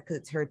Sarah because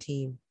it's her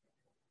team.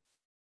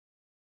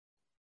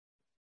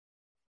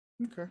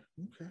 Okay.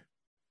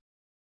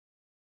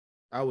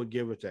 I would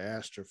give it to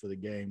Astra for the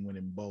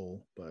game-winning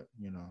bowl, but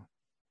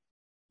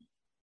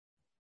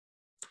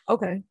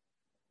Okay.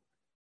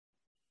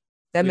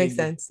 That makes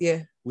sense.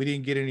 Yeah. We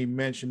didn't get any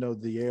mention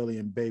of the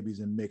alien babies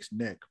and mixed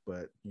neck,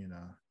 but it's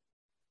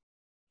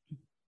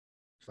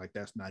like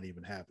that's not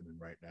even happening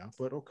right now.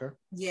 But okay.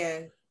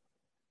 Yeah.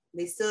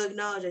 They still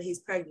acknowledge that he's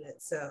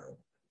pregnant, so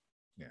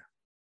yeah.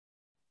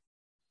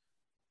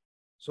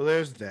 So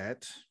there's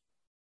that.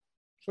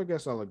 So I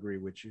guess I'll agree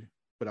with you,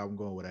 but I'm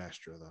going with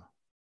Astra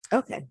though.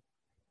 Okay.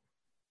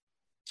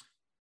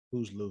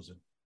 Who's losing?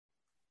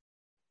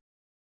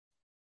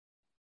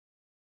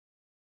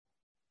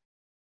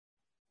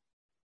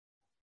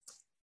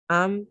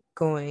 I'm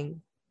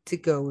going to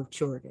go with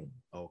Jordan.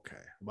 Okay.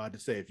 I'm about to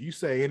say, if you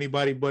say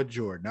anybody but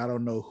Jordan, I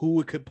don't know who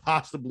it could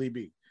possibly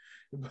be.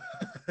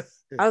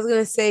 I was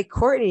going to say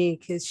Courtney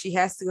because she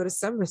has to go to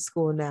summer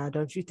school now.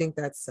 Don't you think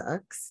that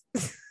sucks?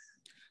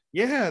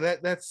 Yeah,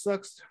 that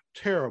sucks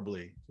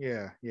terribly.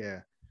 Yeah.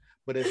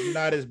 But it's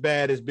not as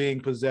bad as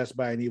being possessed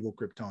by an evil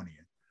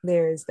Kryptonian.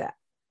 There is that.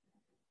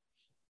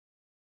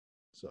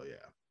 So,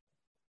 yeah.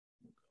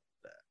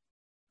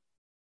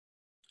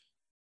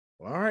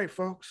 Well, all right,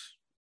 folks.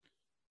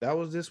 That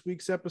was this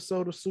week's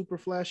episode of Super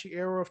Flashy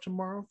Arrow of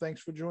Tomorrow.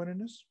 Thanks for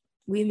joining us.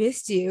 We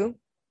missed you.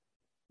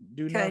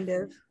 Do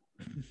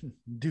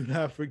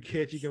not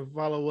forget you can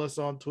follow us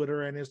on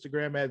Twitter and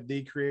Instagram at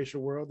The Creation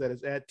World. That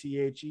is at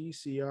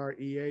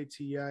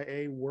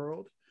TheCreatia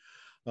World.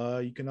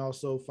 You can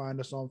also find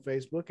us on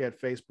Facebook at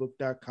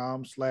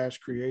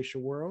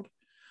facebook.com/Creation World.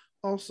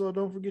 Also,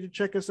 don't forget to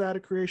check us out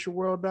at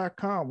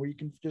creationworld.com, where you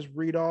can just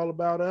read all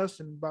about us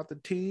and about the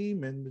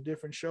team and the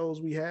different shows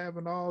we have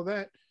and all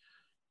that.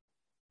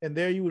 And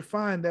there you would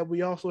find that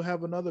we also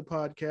have another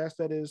podcast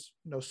that is,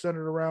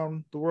 centered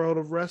around the world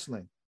of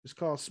wrestling. It's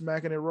called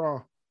Smacking It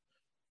Raw.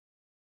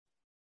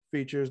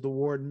 Features the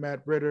Warden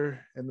Matt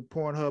Ritter and the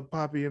Pornhub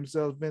Poppy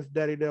himself, Vince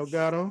Daddy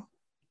Delgado.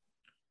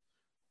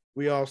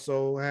 We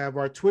also have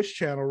our Twitch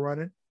channel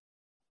running.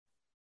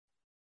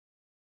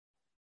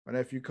 My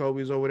nephew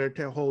Kobe's over there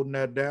holding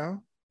that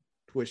down.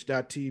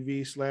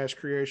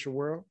 Twitch.tv/Creation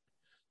World.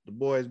 The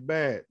boy is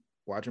bad.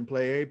 Watch him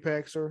play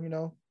Apex or,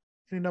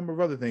 any number of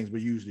other things, but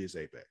usually it's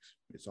Apex.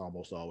 It's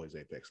almost always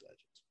Apex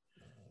Legends.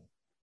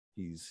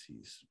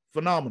 He's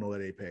phenomenal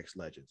at Apex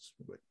Legends,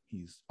 but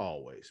he's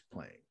always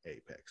playing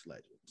Apex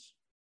Legends.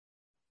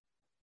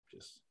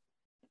 Just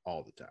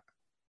all the time.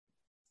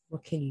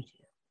 What can you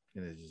do?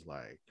 And it's just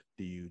like,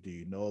 do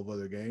you know of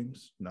other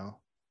games?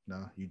 No,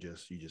 you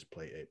just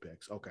play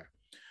Apex. Okay.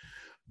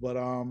 But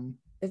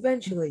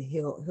eventually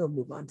he'll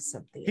move on to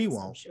something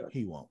else. I'm sure.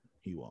 He won't.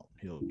 He'll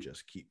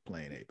just keep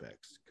playing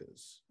Apex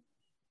because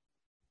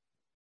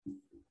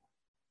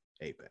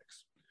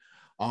Apex.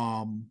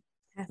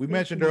 We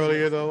mentioned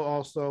earlier though,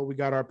 also we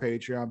got our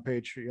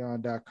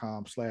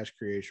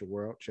patreon.com/Creation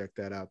World. Check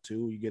that out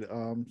too. You get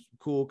some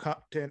cool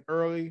content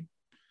early.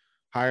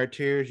 Higher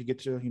tiers, you get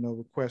to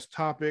request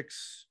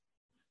topics,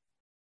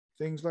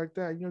 things like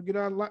that. Get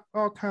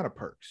all kind of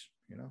perks.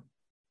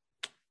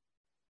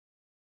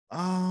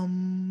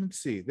 Let's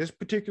see. This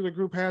particular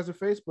group has a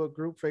Facebook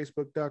group,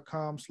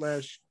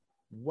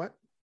 facebook.com/what?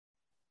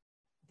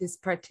 This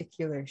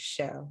particular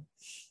show.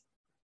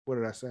 What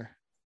did I say?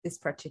 This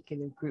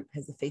particular group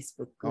has a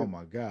Facebook group. Oh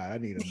my God, I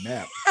need a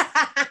nap.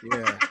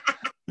 Yeah.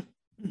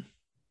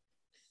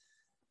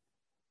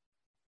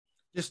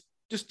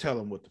 Just tell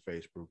them what the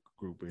Facebook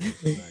group is.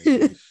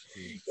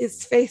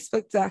 It's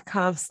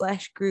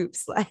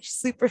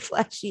facebook.com/group/Super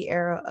Flashy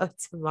Arrow of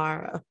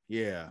Tomorrow.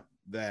 Yeah,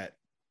 that.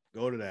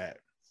 Go to that.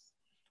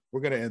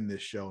 We're gonna end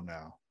this show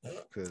now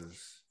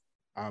because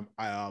I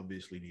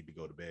obviously need to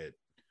go to bed.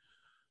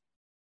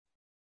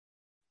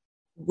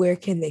 Where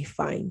can they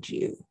find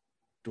you?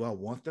 Do I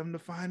want them to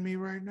find me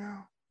right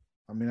now?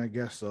 I mean, I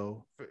guess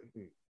so.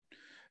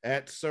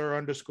 At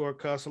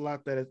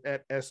Sir_Cussalott, that is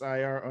at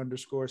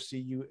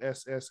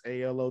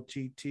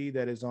SIR_CUSSALOTT.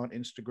 That is on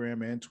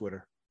Instagram and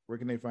Twitter. Where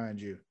can they find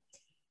you?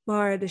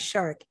 Mara the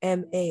Shark,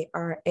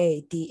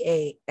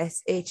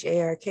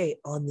 MARADASHARK,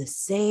 on the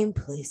same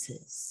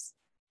places.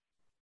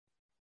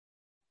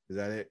 Is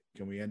that it?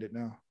 Can we end it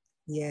now?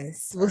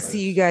 Yes. We'll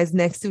see you guys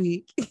next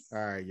week. All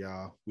right,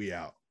 y'all. We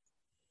out.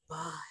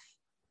 Bye.